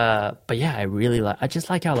 Yeah. But yeah, I just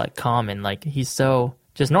like how like calm and like he's so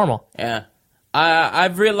just normal. Yeah.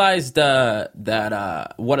 I've realized that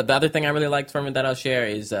what the other thing I really liked from it that I'll share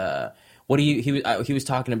is what he was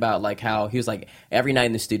talking about, like how he was like every night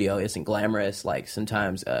in the studio isn't glamorous. Like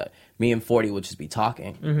sometimes me and 40 would just be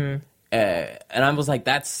talking. Mm-hmm. And I was like,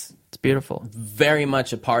 it's beautiful. Very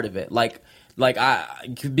much a part of it. Like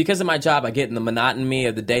because of my job, I get in the monotony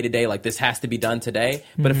of the day to day. Like this has to be done today.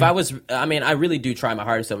 But if I was, I really do try my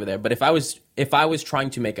hardest over there. But if I was trying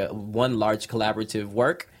to make one large collaborative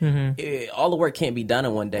work, all the work can't be done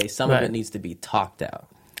in one day. Some of it needs to be talked out.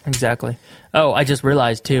 Exactly. Oh, I just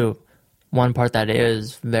realized too, one part that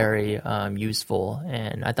is very useful,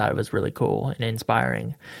 and I thought it was really cool and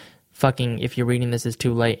inspiring. Fucking, if you're reading this, is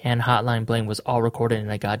too late, and Hotline Bling was all recorded in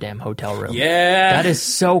a goddamn hotel room. Yeah. That is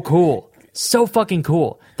so cool. So fucking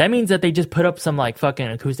cool. That means that they just put up some like fucking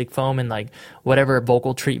acoustic foam and like whatever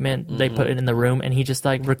vocal treatment they put it in the room, and he just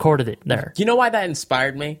like recorded it there. You know why that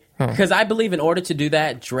inspired me? Because I believe in order to do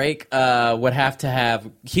that, Drake would have to have,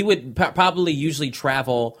 he would probably usually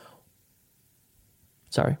travel.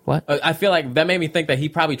 Sorry, what? I feel like that made me think that he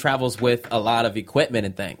probably travels with a lot of equipment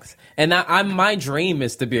and things. And my dream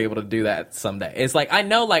is to be able to do that someday. It's like, I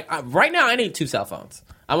know, like, right now I need 2 cell phones.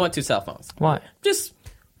 I want 2 cell phones. Why? Just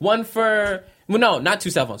one for, well, no, not 2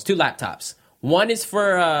 cell phones, 2 laptops. One is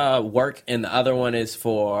for work, and the other one is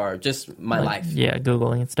for just my life. Yeah,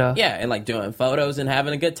 Googling and stuff. Yeah, and like doing photos and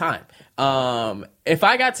having a good time. If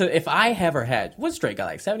I ever had, what's Drake got,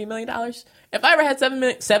 like $70 million? If I ever had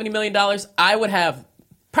 $70 million, I would have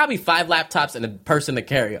probably 5 laptops and a person to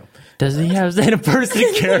carry them. Does he have a person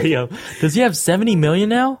to carry him? Does he have 70 million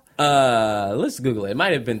now? Let's Google it. It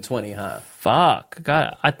might have been 20, huh? Fuck.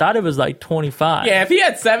 God, I thought it was like 25. Yeah, if he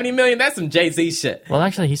had 70 million, that's some Jay-Z shit. Well,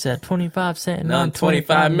 actually, he said 25 cent. On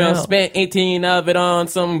 25 mil, spent 18 of it on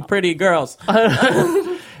some pretty girls.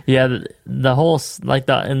 Yeah, the whole, like,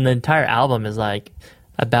 the entire album is like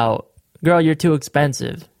about, girl, you're too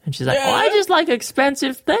expensive. And she's like, Yeah. oh, I just like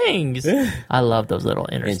expensive things. I love those little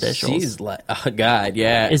And interstitials. she's like, oh, God,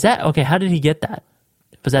 yeah. Is that, okay, how did he get that?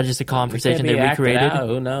 Was that just a conversation they recreated?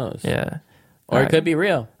 Who knows? Yeah. Or it could be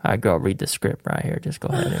real. All right, girl, read the script right here. Just go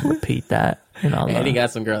ahead and repeat that. And And he got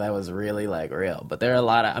some girl that was really, like, real. But there are a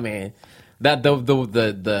lot of, I mean, that the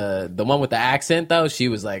one with the accent, though, she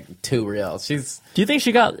was, like, too real. Do you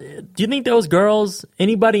think those girls,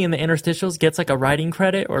 anybody in the interstitials gets, like, a writing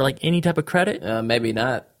credit or, like, any type of credit? Maybe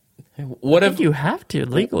not. I think you have to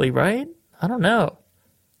legally, right? I don't know.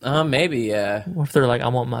 Maybe, yeah. What if they're like, I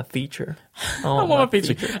want my feature? I want my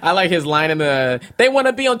feature. I like his line in they want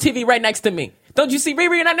to be on TV right next to me. Don't you see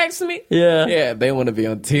Riri right next to me? Yeah. Yeah, they want to be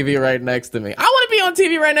on TV right next to me. I want to be on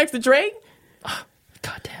TV right next to Drake.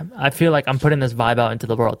 God damn. I feel like I'm putting this vibe out into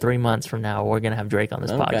the world. 3 months from now, we're going to have Drake on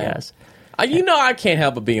this podcast. You know I can't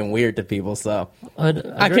help but being weird to people, so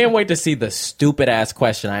I can't wait to see the stupid-ass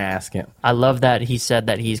question I ask him. I love that he said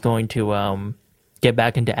that he's going to get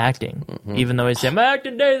back into acting, even though he said, my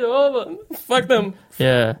acting days are over. Fuck them.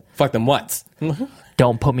 Yeah. Fuck them what?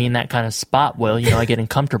 Don't put me in that kind of spot, Will. You know, I get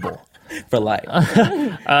uncomfortable. For life.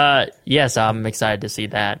 Yes, I'm excited to see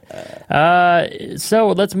that. So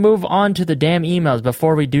let's move on to the damn emails.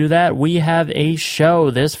 Before we do that, we have a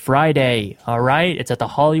show this Friday. All right, it's at the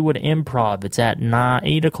Hollywood Improv. It's at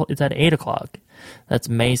 8 o'clock. It's at 8 o'clock. That's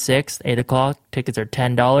May 6th, 8 o'clock. Tickets are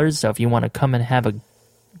 $10. So if you want to come and have a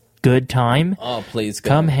good time, please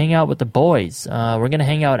come hang out with the boys. We're gonna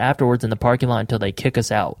hang out afterwards in the parking lot until they kick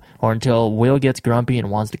us out, or until Will gets grumpy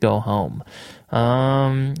and wants to go home.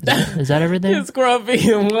 Is that everything? It's grumpy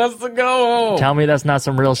and wants to go home. Tell me that's not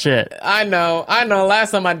some real shit. I know.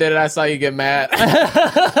 Last time I did it, I saw you get mad.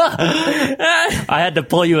 I had to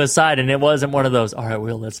pull you aside, and it wasn't one of those, all right,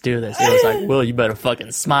 Will, let's do this. It was like, Will, you better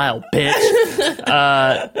fucking smile, bitch.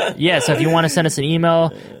 Yeah, so if you want to send us an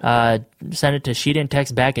email, send it to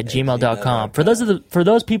sheetandtextback@gmail.com. For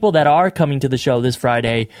those people that are coming to the show this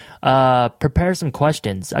Friday, prepare some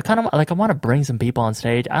questions. I want to bring some people on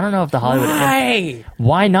stage. I don't know if the Hollywood...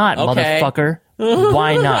 Why not, okay. Motherfucker?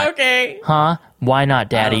 Why not? Okay. Huh? Why not,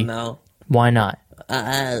 Daddy? I don't know. Why not?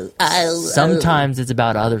 Sometimes it's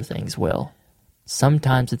about other things, Will.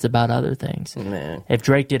 Sometimes it's about other things. Man. If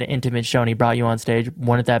Drake did an intimate show and he brought you on stage,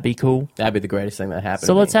 wouldn't that be cool? That'd be the greatest thing that happened.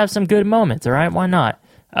 So let's have some good moments, all right? Why not?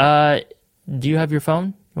 Do you have your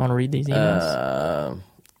phone? You want to read these emails?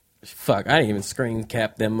 Fuck, I didn't even screen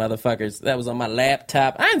cap them motherfuckers. That was on my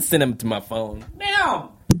laptop. I didn't send them to my phone. Damn!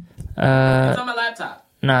 It's on my laptop.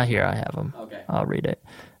 Nah, here, I have them. Okay. I'll read it.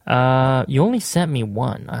 You only sent me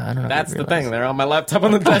one. I don't know. That's the thing. They're on my laptop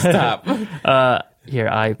on the desktop. Here,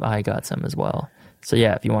 I got some as well. So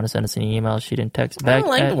yeah, if you want to send us an email, shoot in text I back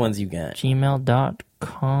don't like at the ones you got.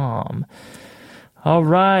 gmail.com. All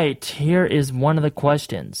right, here is one of the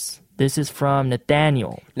questions. This is from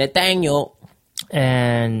Nathaniel.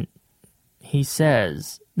 And he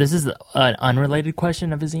says, this is an unrelated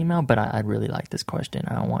question of his email, but I really like this question.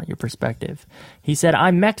 I want your perspective. He said,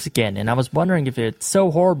 I'm Mexican, and I was wondering if it's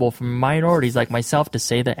so horrible for minorities like myself to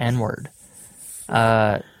say the N-word.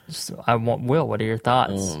 Will, what are your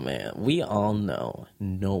thoughts? Oh, man. We all know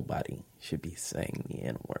nobody should be saying the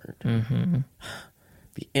N-word. Mm-hmm.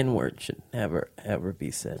 The N-word should never, ever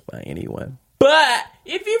be said by anyone. But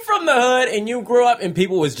if you're from the hood and you grew up and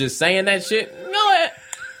people was just saying that shit, go ahead.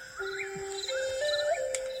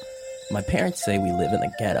 My parents say we live in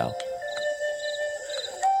the ghetto.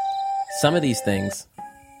 Some of these things...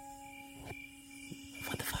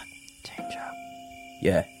 What the fuck? Change up.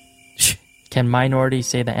 Yeah. Can minorities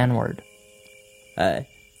say the N-word?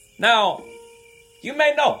 Now, you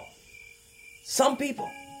may know, some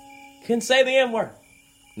people can say the N-word.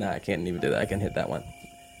 No, I can't even do that. I can hit that one.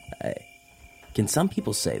 Can some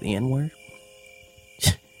people say the N-word?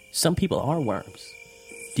 Some people are worms.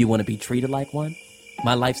 Do you want to be treated like one?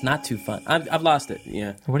 My life's not too fun. I've lost it,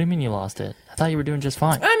 yeah. What do you mean you lost it? I thought you were doing just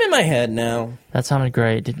fine. I'm in my head now. That sounded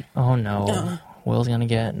great. Oh, no. Will's going to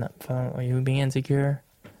get... Are you being insecure?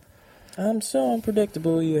 I'm so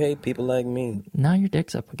unpredictable. You hate people like me. Now your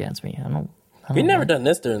dick's up against me. I don't We've never done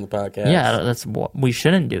this during the podcast. Yeah, that's what we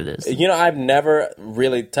shouldn't do this. You know, I've never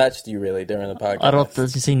really touched you really during the podcast. I don't. You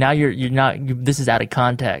see, now you're not. This is out of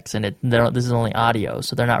context, and this is only audio,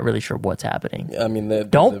 so they're not really sure what's happening. I mean,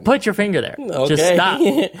 don't put your finger there. Okay. Just stop.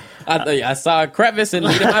 I saw a crevice and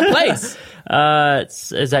lead in my place.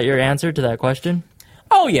 Is that your answer to that question?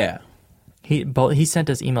 Oh yeah. He sent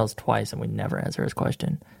us emails twice, and we never answer his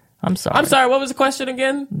question. I'm sorry. What was the question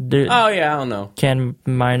again? Oh, yeah, I don't know. Can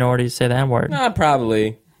minorities say the N-word?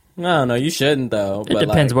 Probably. I don't know. You shouldn't, though. It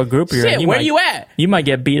depends what group you're in. Where you at? You might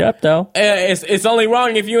get beat up, though. It's only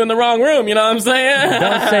wrong if you're in the wrong room, you know what I'm saying?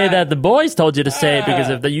 Don't say that the boys told you to say it, because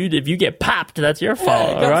if you get popped, that's your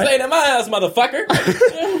fault, all right? Don't say it in my house,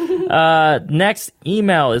 motherfucker. Next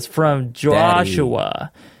email is from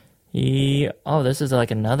Joshua. This is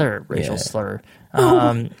like another racial slur.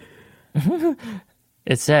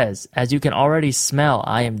 It says, as you can already smell,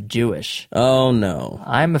 I am Jewish. Oh, no.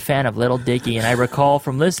 I'm a fan of Little Dicky, and I recall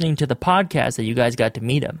from listening to the podcast that you guys got to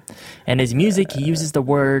meet him. And his music, he uses the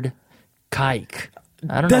word kike.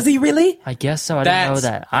 I don't know. Does he really? I guess so. I didn't know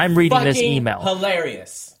that. I'm reading this email.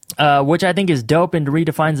 Hilarious. Which I think is dope and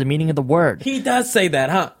redefines the meaning of the word. He does say that,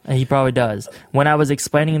 huh? He probably does. When I was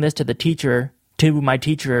explaining this to my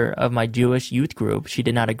teacher of my Jewish youth group, she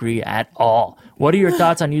did not agree at all. What are your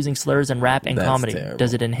thoughts on using slurs in rap and comedy? Terrible.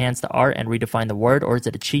 Does it enhance the art and redefine the word, or is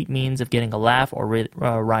it a cheap means of getting a laugh or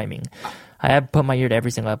rhyming? I have put my ear to every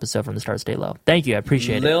single episode from the start. Stay low. Thank you. I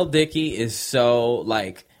appreciate it. Lil Dicky is so,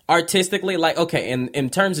 artistically, okay, in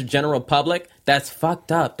terms of general public, that's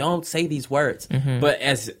fucked up. Don't say these words. Mm-hmm. But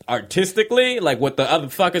as artistically, what the other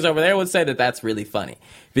fuckers over there would say, that's really funny.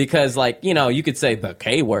 Because, you could say the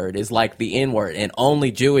K word is like the N word, and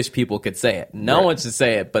only Jewish people could say it. No one should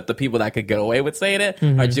say it, but the people that could get away with saying it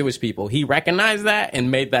are Jewish people. He recognized that and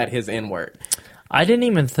made that his N word. I didn't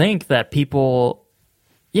even think that people...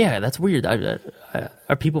 Yeah, that's weird.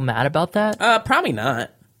 Are people mad about that? Probably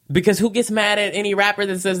not. Because who gets mad at any rapper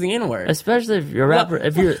that says the N-word? Especially if you're a rapper,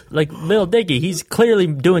 if you're like Lil Dicky, he's clearly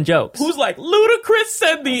doing jokes. Who's like, Ludacris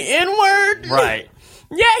said the N-word? Right.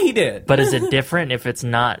 Yeah, he did. But is it different if it's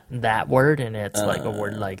not that word and it's like a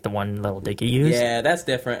word like the one Lil Dicky used? Yeah, that's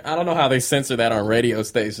different. I don't know how they censor that on radio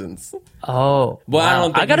stations. Oh. Well,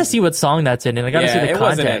 wow. I gotta see what song that's in, and I gotta see the context. It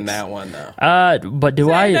wasn't in that one, though. But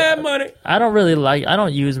I don't really I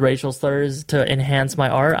don't use racial slurs to enhance my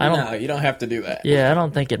art. No, you don't have to do that. Yeah, I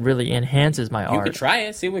don't think it really enhances my art. You could try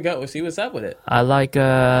it, see what's up with it. I like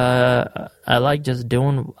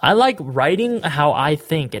writing how I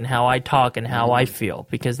think and how I talk and how I feel,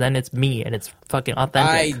 because then it's me and it's fucking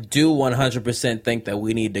authentic. I do 100% think that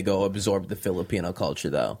we need to go absorb the Filipino culture,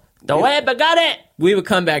 though. We would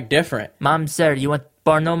come back different. Mom, sir, you want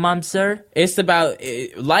porno, mom, sir?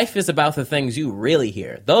 Life is about the things you really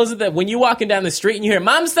hear. Those are when you're walking down the street and you hear,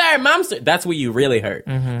 mom, sir, that's what you really heard.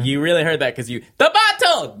 Mm-hmm. You really heard that because the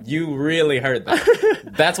bottle! You really heard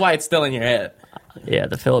that. That's why it's still in your head. Yeah,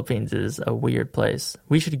 the Philippines is a weird place.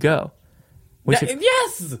 We should go.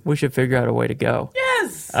 Yes. We should figure out a way to go.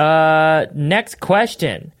 Yes. Next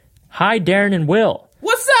question. Hi, Darren and Will.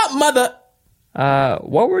 What's up, mother?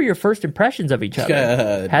 What were your first impressions of each other?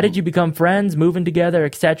 Good. How did you become friends, moving together,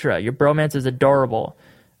 etc.? Your bromance is adorable.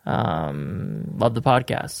 Love the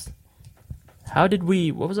podcast.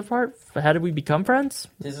 What was the part? How did we become friends?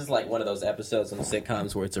 This is like one of those episodes on the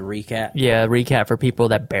sitcoms where it's a recap. Yeah, recap for people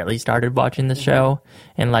that barely started watching the show.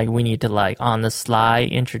 And like we need to like on the sly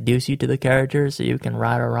introduce you to the characters so you can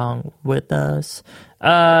ride along with us.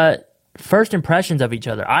 First impressions of each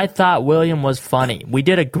other. I thought William was funny. We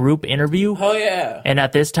did a group interview. Oh, yeah. And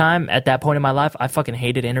at that point in my life, I fucking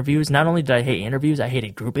hated interviews. Not only did I hate interviews, I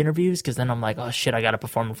hated group interviews because then I'm like, oh shit, I got to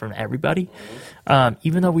perform in front of everybody.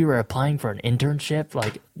 Even though we were applying for an internship,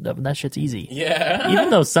 like that shit's easy. Yeah. Even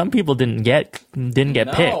though some people didn't get picked.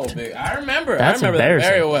 Big. I remember That's that embarrassing.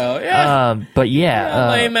 very well. Yeah. But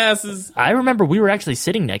yeah. Lame asses. I remember we were actually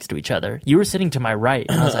sitting next to each other. You were sitting to my right.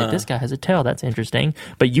 And I was like, this guy has a tail. That's interesting.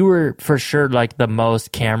 But you were for sure like the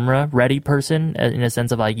most camera ready person in a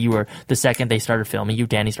sense of like you were the second they started filming you,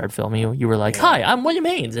 Danny started filming you. You were like, hi, I'm William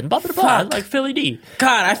Haynes and blah, blah, blah. Like Philly D.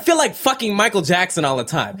 God, I feel like fucking Michael Jackson all the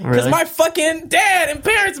time. Because Really? my fucking dad and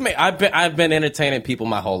parents made. I've been entertaining people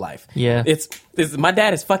my whole life. Yeah. It's my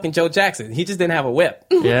dad is fucking Joe Jackson. He just didn't have a whip.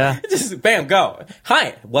 Yeah. Just bam, go.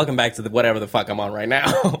 Hi, welcome back to whatever the fuck I'm on right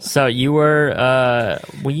now. So you were,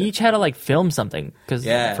 we each had to like film something because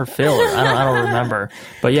for filler. I don't remember,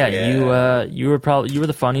 but yeah. you were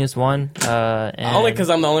the funniest one. And, Only because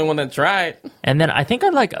I'm the only one that tried. And then I think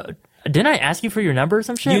didn't I ask you for your number or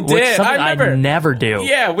some shit? You did. Something I remember. I never do.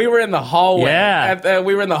 Yeah, we were in the hallway. Yeah.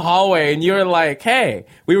 We were in the hallway, and you were like, hey,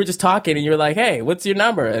 we were just talking, and you were like, hey, what's your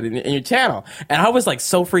number in your channel? And I was like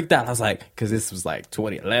so freaked out. I was like, because this was like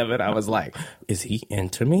 2011. I was like, is he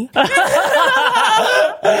into me?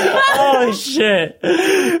 Oh, shit.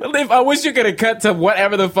 I wish you could have cut to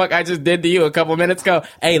whatever the fuck I just did to you a couple minutes ago.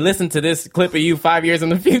 Hey, listen to this clip of you 5 years in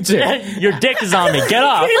the future. Your dick is on me. Get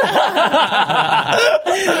off.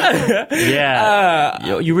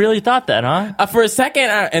 Yeah. You really thought that, huh? For a second,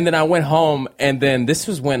 and then I went home, and then this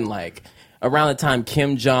was when, like, around the time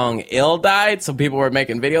Kim Jong-il died, so people were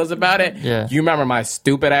making videos about it. Yeah. You remember my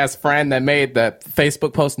stupid-ass friend that made the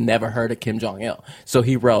Facebook post, never heard of Kim Jong-il. So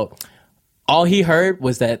he wrote, all he heard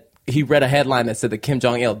was that he read a headline that said that Kim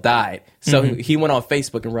Jong-il died. So he went on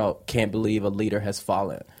Facebook and wrote, can't believe a leader has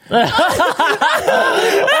fallen. Who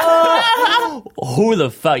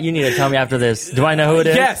the fuck? You need to tell me after this. Do I know who it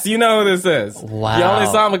is? Yes, you know who this is. Wow. You only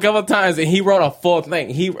saw him a couple of times, and he wrote a full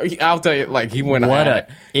thing. I'll tell you, like, he went What at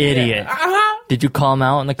an it. idiot. Yeah. Did you call him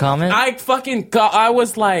out in the comments? I didn't call him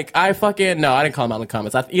out in the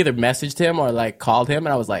comments. I either messaged him or like called him,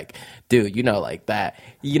 and I was like, dude, you know, like that,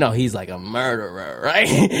 you know, he's like a murderer,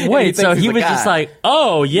 right? Wait, so he was just like,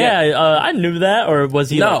 oh, yeah. I knew that? Or was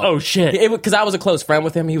he like, oh, shit? Because I was a close friend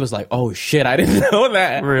with him. He was like, oh, shit, I didn't know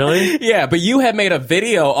that. Really? Yeah, but you had made a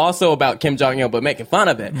video also about Kim Jong-il, but making fun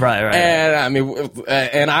of it. Right. And I mean,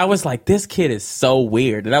 and I was like, this kid is so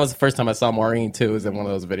weird. And that was the first time I saw Maureen, too, was in one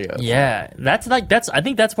of those videos. Yeah, I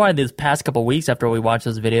think that's why this past couple weeks after we watched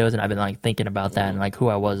those videos and I've been like thinking about that and like who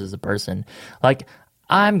I was as a person. Like,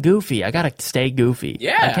 I'm goofy. I gotta stay goofy.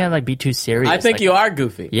 Yeah. I can't like be too serious. I think like, you are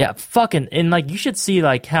goofy. Yeah, fucking, and like you should see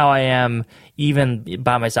like how I am even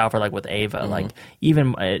by myself or like with Ava. Like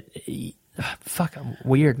even fucking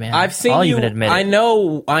weird, man. I've seen I'll you. even admit I it.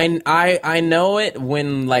 know. I know it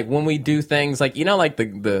when we do things like, you know, like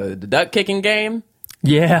the duck kicking game.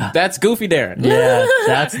 Yeah, That's goofy Darren. yeah.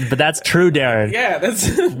 That's true, Darren. Yeah, that's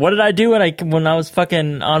What did I do when I was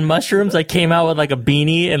fucking on mushrooms? I came out with like a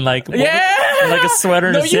beanie and like like a sweater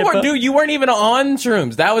and No, a you weren't, zipper. dude. You weren't even on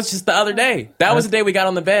shrooms. That was just the other day. That was the day we got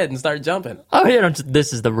on the bed and started jumping. Oh yeah,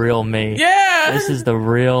 this is the real me. Yeah, This is the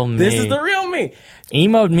real me. this is the real me.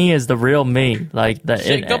 Emo me is the real me. Like the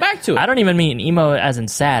Shit, go back to it. I don't even mean emo as in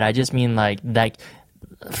sad. I just mean like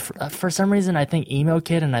for some reason I think emo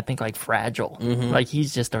kid and I think like fragile. Like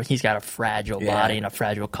he's got a fragile body and a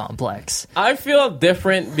fragile complex. I feel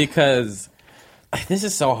different because this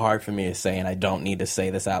is so hard for me to say, and I don't need to say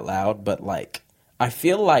this out loud, but like I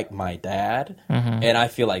feel like my dad, and I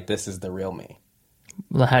feel like this is the real me.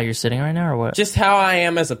 How you're sitting right now, or what? Just how I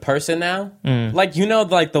am as a person now. Like, you know,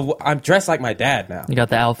 like I'm dressed like my dad now. You got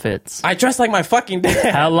the outfits. I dress like my fucking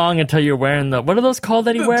dad. How long until you're wearing what are those called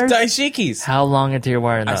that he wears? Daishikis. How long until you're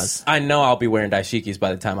wearing those? I know I'll be wearing daishikis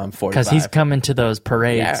by the time I'm 45. Because he's coming to those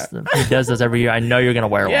parades. Yeah. He does those every year. I know you're going to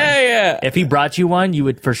wear one. Yeah. If he brought you one, you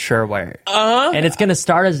would for sure wear it. And it's going to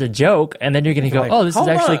start as a joke, and then you're going to go, like, oh, this is hold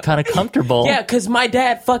actually on. kind of comfortable. Yeah, because my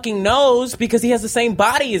dad fucking knows because he has the same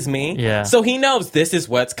body as me. Yeah. So he knows this is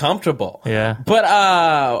what's comfortable. Yeah. But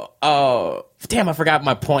Damn, I forgot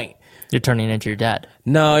my point. You're turning into your dad.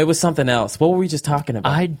 No, it was something else. What were we just talking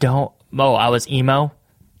about? I was emo.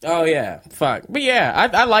 Oh, yeah. Fuck. But yeah,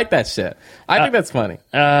 I like that shit. I think that's funny.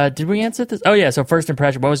 Did we answer this? Oh, yeah. So first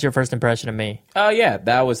impression. What was your first impression of me? Oh, yeah.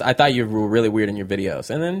 I thought you were really weird in your videos.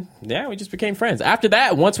 And then, yeah, we just became friends. After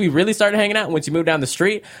that, once we really started hanging out, once you moved down the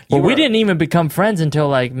street. We didn't even become friends until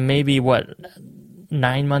like maybe,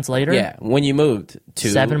 9 months later? Yeah, when you moved to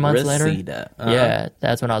 7 months later. Uh-huh. Yeah,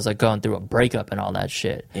 that's when I was like going through a breakup and all that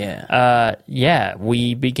shit. Yeah. Yeah,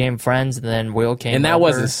 we became friends, and then Will came And that over.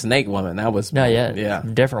 wasn't Snake Woman. That was... No, yeah. Yeah.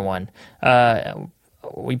 Different one.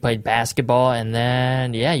 We played basketball, and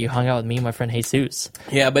then, yeah, you hung out with me and my friend Jesus.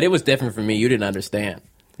 Yeah, but it was different for me. You didn't understand.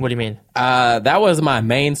 What do you mean? That was my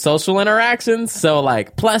main social interaction. So,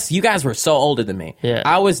 like, plus, you guys were so older than me. Yeah.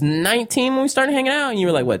 I was 19 when we started hanging out, and you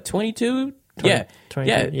were like, what, 22?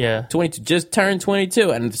 22, yeah. 22, just turned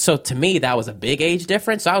 22. And so to me, that was a big age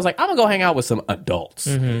difference. So I was like, I'm going to go hang out with some adults.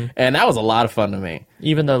 Mm-hmm. And that was a lot of fun to me.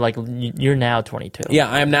 Even though, like, you're now 22. Yeah,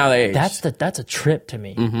 I am now the age. That's a trip to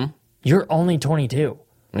me. Mm-hmm. You're only 22.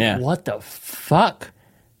 Yeah. What the fuck?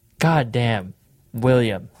 God damn.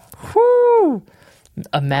 William. Whoo!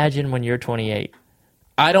 Imagine when you're 28.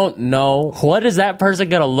 I don't know. What is that person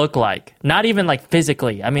going to look like? Not even like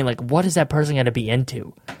physically. I mean, like, what is that person going to be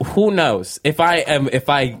into? Who knows? You might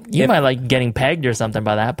like getting pegged or something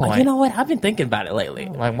by that point. You know what? I've been thinking about it lately.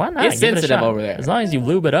 Like, why not? It's Give it a sensitive shot. over there. As long as you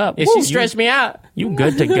lube it up. If she stretched me out. You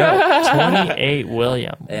good to go. 28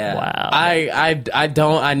 William. Yeah. Wow.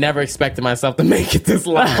 I never expected myself to make it this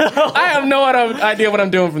long. I have no idea what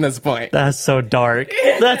I'm doing from this point. That's so dark.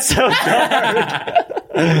 That's so dark.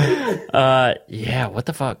 Yeah, what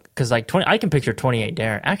the fuck? Because like 20, I can picture 28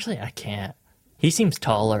 Darren. Actually, I can't. He seems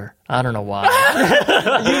taller. I don't know why.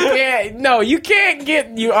 You can't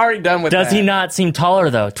get. You already done with. Does that. he not seem taller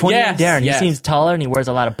though? 28 Yes, Darren. yes. He seems taller and he wears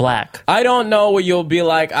a lot of black. I don't know what you'll be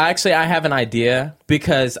like. Actually, I have an idea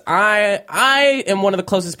because I am one of the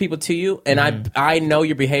closest people to you, and I know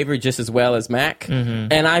your behavior just as well as Mac. Mm-hmm.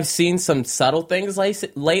 And I've seen some subtle things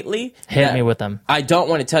lately. Hit me with them. I don't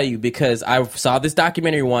want to tell you because I saw this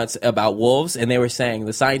documentary once about wolves, and they were saying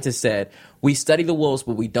the scientists said we study the wolves,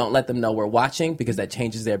 but we don't let them know we're watching because that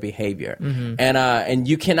changes their behavior. Mm-hmm. And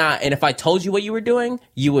you cannot. And if I told you what you were doing,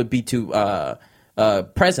 you would be too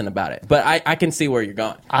present about it. But I can see where you're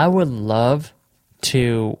going. I would love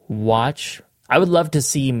to watch. I would love to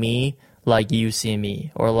see me like you see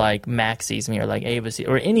me, or like Max sees me, or like Ava sees,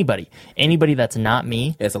 or anybody that's not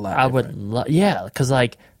me. It's a lot. I would yeah, because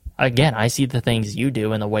like again, I see the things you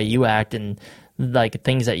do and the way you act and like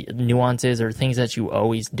things that nuances or things that you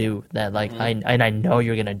always do that like I know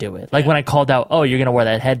you're gonna do it. Like when I called out, oh, you're gonna wear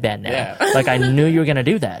that headband now. Yeah. Like I knew you were gonna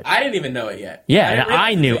do that. I didn't even know it yet. Yeah, and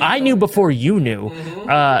I knew before you knew.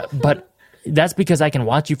 But that's because I can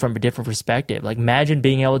watch you from a different perspective. Like imagine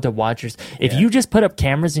being able to watch if you just put up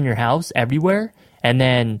cameras in your house everywhere and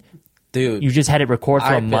then dude, you just had it record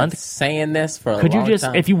for a month. Been saying this for a long Could you just,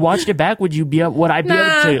 time. if you watched it back, would I be able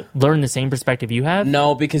to learn the same perspective you have?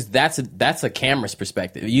 No, because that's a camera's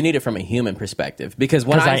perspective. You need it from a human perspective. Because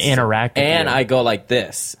when I interact with and you. I go like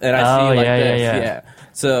this, and I see you like this. Yeah.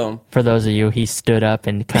 So for those of you, he stood up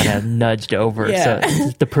and kind of nudged over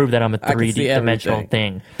to prove that I'm a I can 3D see dimensional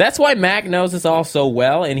everything. thing. That's why Mac knows this all so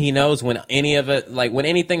well, and he knows when any of it, like when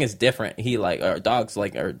anything is different. He or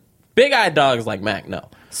big-eyed dogs like Mac know.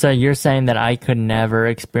 So you're saying that I could never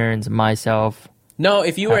experience myself? No,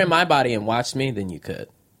 if you were in my body and watched me, then you could.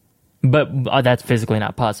 But that's physically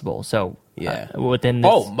not possible. So within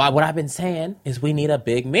this, what I've been saying is we need a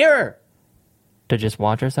big mirror to just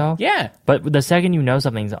watch yourself. Yeah, but the second you know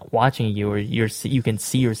something's watching you, or you can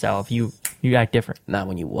see yourself, you act different. Not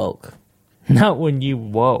when you woke. Not when you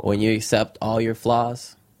woke. When you accept all your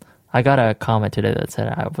flaws. I got a comment today that said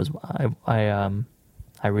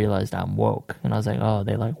I realized I'm woke, and I was like, oh,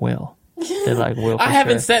 they like Will. They like Will. For I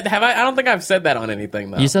haven't sure. said. Have I? I don't think I've said that on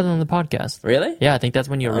anything though. You said it on the podcast. Really? Yeah, I think that's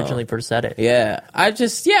when you originally first said it. Yeah, I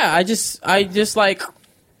just like,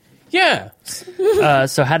 yeah.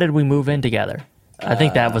 So how did we move in together? I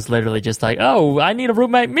think that was literally just like, oh, I need a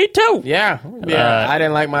roommate. Me too. Yeah. I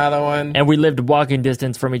didn't like my other one, and we lived walking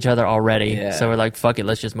distance from each other already. Yeah. So we're like, fuck it,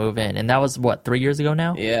 let's just move in. And that was what, 3 years ago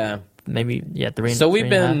now? Yeah. Maybe 3. So we've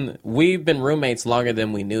 3.5? been roommates longer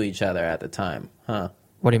than we knew each other at the time, huh?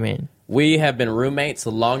 What do you mean? We have been roommates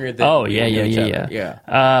longer than we knew each other.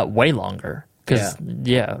 Yeah. Way longer. Because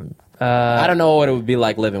I don't know what it would be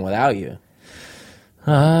like living without you.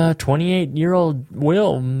 28-year-old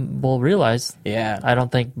will realize. Yeah. I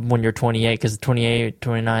don't think when you're 28, because 28,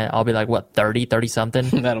 29, I'll be like, what, 30 something?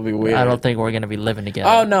 That'll be weird. I don't think we're going to be living together.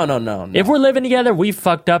 Oh, no. If we're living together, we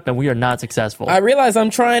fucked up and we are not successful. I realize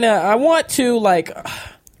I want to, like...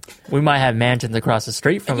 We might have mansions across the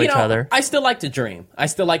street from each other. I still like to dream. I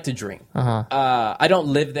don't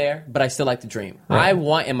live there, but I still like to dream. Right. I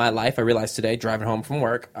want in my life, I realized today, driving home from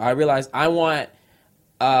work, I realized I want...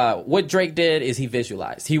 what Drake did is he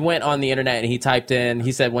visualized. He went on the internet and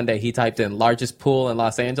he said one day he typed in largest pool in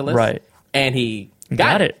Los Angeles. Right. And he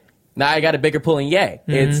got it. Now I got a bigger pool in Ye.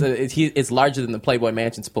 Mm-hmm. It's larger than the Playboy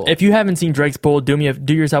Mansion's pool. If you haven't seen Drake's pool, do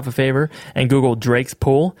yourself a favor and Google Drake's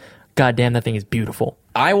pool. God damn, that thing is beautiful.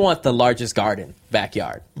 I want the largest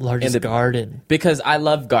backyard. Garden. Because I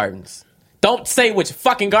love gardens. Don't say which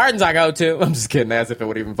fucking gardens I go to. I'm just kidding, as if it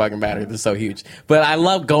would even fucking matter. They're so huge. But I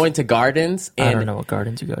love going to gardens. And I don't know what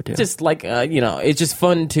gardens you go to. Just like, it's just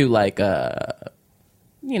fun to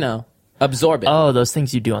absorb it. Oh, those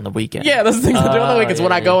things you do on the weekend. Yeah, those things I do on the weekends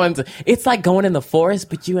when I go into... It's like going in the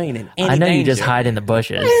forest, but you ain't in any I know danger. you just hide in the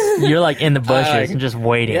bushes. You're like in the bushes and just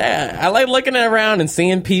waiting. Yeah, I like looking around and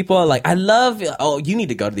seeing people. Like, I love... Oh, you need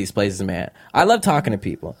to go to these places, man. I love talking to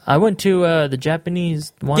people. I went to the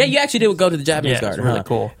Japanese one. Yeah, you actually did go to the Japanese Yeah, garden. it's really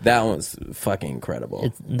cool. That one's fucking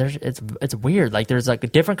incredible. It's weird. Like there's like a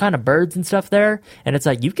different kind of birds and stuff there, and it's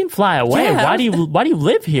like you can fly away. Yeah. Why do you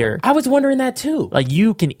live here? I was wondering that too. Like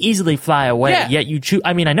you can easily fly away, Yeah. yet you choose.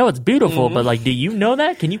 I mean, I know it's beautiful, but like, do you know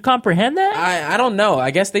that? Can you comprehend that? I don't know.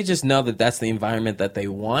 I guess they just know that that's the environment that they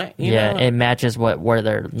want. You know? It matches where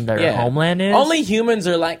their homeland is. Only humans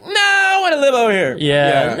are like, no, I want to live over here.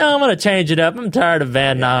 Yeah. No, I'm gonna change it up. I'm tired of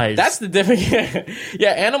Van Nuys. That's the difference. Yeah,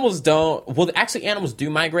 animals don't. Well, actually, animals do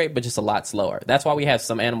migrate, but just a lot slower. That's why we have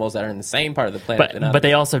some animals that are in the same part of the planet. But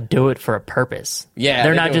they also do it for a purpose. Yeah,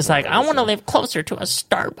 they're they not do it just for a like, I purpose, want to yeah. live closer to a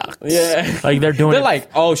Starbucks. Yeah, like they're doing. They're it like,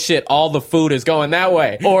 oh shit, all the food is going that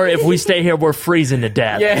way. Or if we stay here, we're freezing to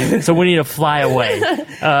death. Yeah. So we need to fly away.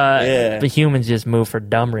 The humans just move for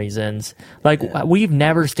dumb reasons. Like, we've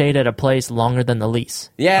never stayed at a place longer than the lease.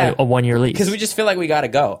 Yeah. Like a 1-year lease. Because we just feel like we gotta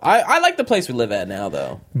go. I like the place we live at now,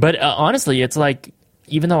 though. But honestly, it's like,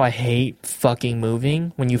 even though I hate fucking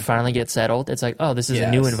moving, when you finally get settled, it's like, oh, this is a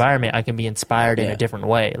new environment. I can be inspired in a different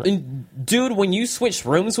way. Like, And, dude, when you switched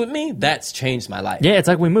rooms with me, that's changed my life. yeah, it's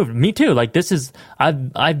like we moved. Me too. Like this is,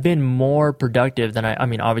 I've been more productive than I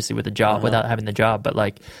mean, obviously with the job, without having the job, but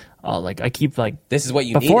like I keep like This is what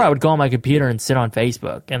you before needed. I would go on my computer and sit on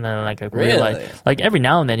Facebook, and then like I realize, Really? like every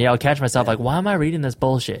now and then, I'll catch myself like, why am I reading this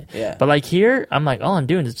bullshit? Yeah. But like here, I'm like, all I'm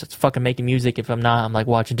doing is just fucking making music. If I'm not, I'm like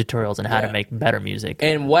watching tutorials on how to make better music.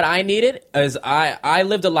 And what I needed is I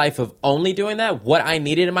lived a life of only doing that. What I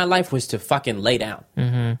needed in my life was to fucking lay down.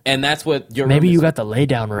 Mm-hmm. And that's what your Maybe room you is. got the lay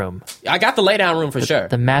down room. I got the lay down room for sure.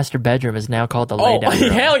 The master bedroom is now called the lay down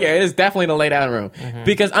room. Hell yeah, it is definitely the lay down room. Mm-hmm.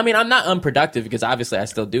 Because, I mean, I'm not unproductive because obviously I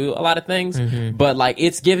still do a lot of things. Mm-hmm. But, like,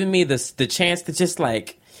 it's giving me the chance to just,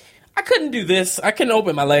 like, I couldn't do this. I couldn't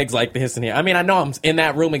open my legs like this in here. I mean, I know I'm in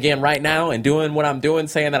that room again right now and doing what I'm doing,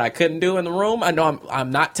 saying that I couldn't do in the room. I know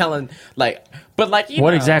I'm not telling, like, but, like, you know.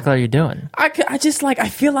 What exactly are you doing? I just, like, I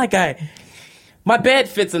feel like my bed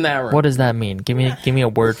fits in that room. What does that mean? Give me a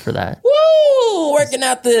word for that. Woo! Working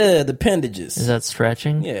out the appendages. Is that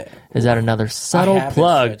stretching? Yeah. Is that another subtle have been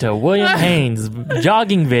plug stretching. to William Haynes'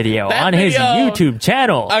 jogging video That on his video- YouTube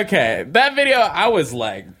channel? Okay, that video, I was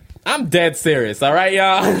like, I'm dead serious, all right,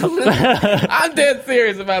 y'all? I'm dead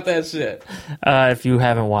serious about that shit. If you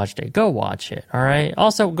haven't watched it, go watch it, all right?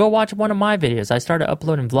 Also, go watch one of my videos. I started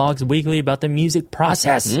uploading vlogs weekly about the music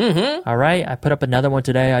process, all right? I put up another one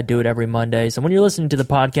today. I do it every Monday. So when you're listening to the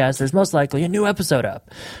podcast, there's most likely a new episode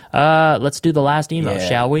up. Let's do the last email, Yeah.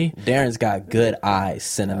 shall we? Darren's got good eyes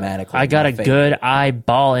cinematically. I got a good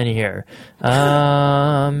eyeball in here.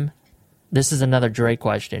 This is another Drake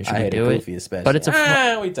question. Should I we hate do a it? Goofy especially. But it's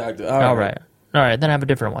a we talked. all right. Then I have a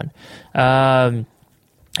different one.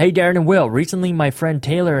 Hey, Darren and Will. Recently, my friend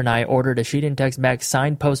Taylor and I ordered a She Didn't Text Back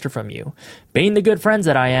signed poster from you. Being the good friends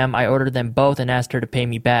that I am, I ordered them both and asked her to pay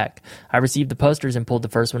me back. I received the posters and pulled the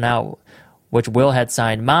first one out, which Will had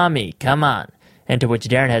signed, Mommy, come on, and to which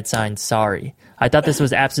Darren had signed, Sorry. I thought this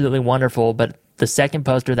was absolutely wonderful, but the second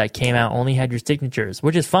poster that came out only had your signatures,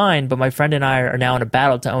 which is fine, but my friend and I are now in a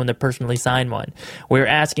battle to own the personally signed one. We're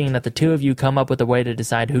asking that the two of you come up with a way to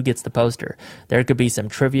decide who gets the poster. There could be some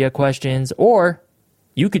trivia questions, or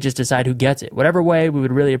you could just decide who gets it. Whatever way, we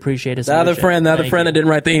would really appreciate a The other friend that didn't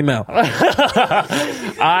write the email.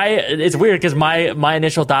 It's weird because my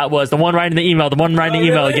initial thought was the one writing the email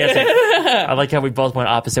gets it. I like how we both went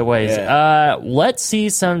opposite ways. Yeah. Let's see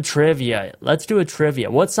some trivia. Let's do a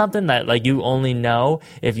trivia. What's something that like you only know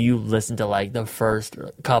if you listen to like the first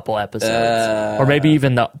couple episodes or maybe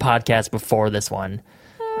even the podcast before this one?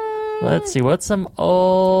 Let's see. What's some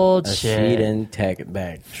old shit? She didn't take it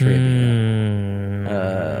back. Trivia.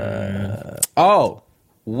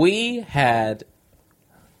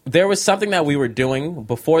 There was something that we were doing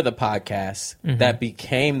before the podcast that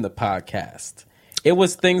became the podcast. It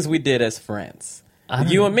was things we did as friends,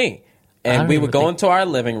 you and me. And we would go into our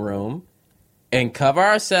living room and cover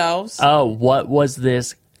ourselves. Oh, what was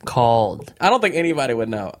this called? I don't think anybody would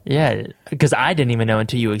know. Yeah, because I didn't even know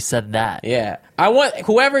until you said that. Yeah. I want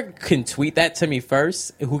whoever can tweet that to me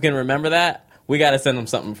first, who can remember that, we got to send them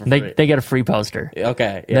something for free. They get a free poster.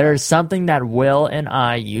 Okay. Yeah. There's something that Will and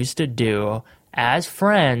I used to do as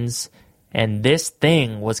friends, and this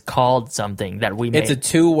thing was called something that we made. It's a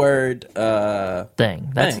 2-word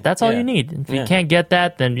thing. That's all you need. If you can't get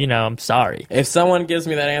that, then, I'm sorry. If someone gives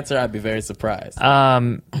me that answer, I'd be very surprised.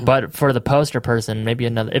 But for the poster person, maybe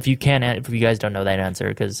another. If you guys don't know that answer,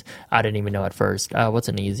 because I didn't even know at first. What's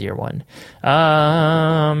an easier one?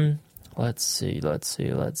 Let's see.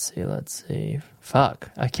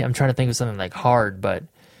 Fuck. I'm trying to think of something like hard, but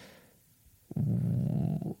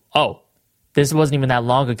this wasn't even that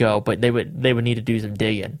long ago. But they would need to do some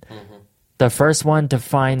digging. Mm-hmm. The first one to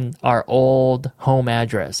find our old home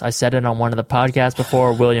address. I said it on one of the podcasts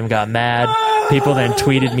before. William got mad. People then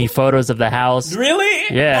tweeted me photos of the house.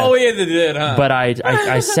 Really? Yeah. Oh, yeah, they did, huh? But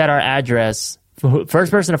I set our address.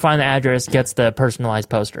 First person to find the address gets the personalized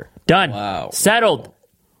poster. Done. Wow.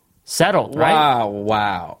 Settled, right?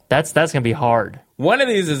 Wow. That's going to be hard. One of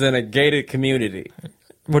these is in a gated community.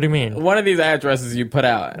 What do you mean? One of these addresses you put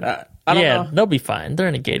out. I don't know. They'll be fine. They're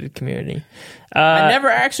in a gated community. I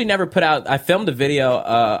never put out. I filmed a video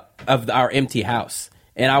of our empty house,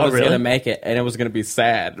 and I was really? gonna make it, and it was gonna be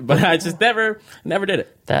sad, but I just never did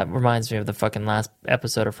it. That reminds me of the fucking last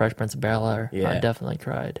episode of Fresh Prince of Bel-Air. Yeah. I definitely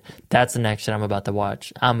cried. That's the next shit I'm about to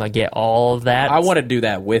watch. I'm gonna get all of that. I want to do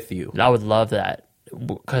that with you. I would love that.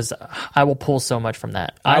 Because I will pull so much from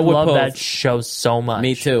that. I love that show so much.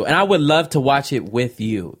 Me too. And I would love to watch it with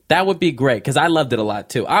you. That would be great because I loved it a lot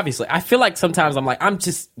too. Obviously, I feel like sometimes I'm like, I'm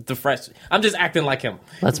just acting like him.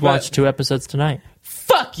 Let's watch 2 episodes tonight.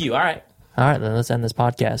 Fuck you. All right, then let's end this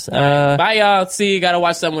podcast. Bye, y'all. See you. Gotta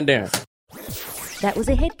watch someone there. That was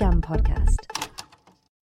a HeadGum podcast.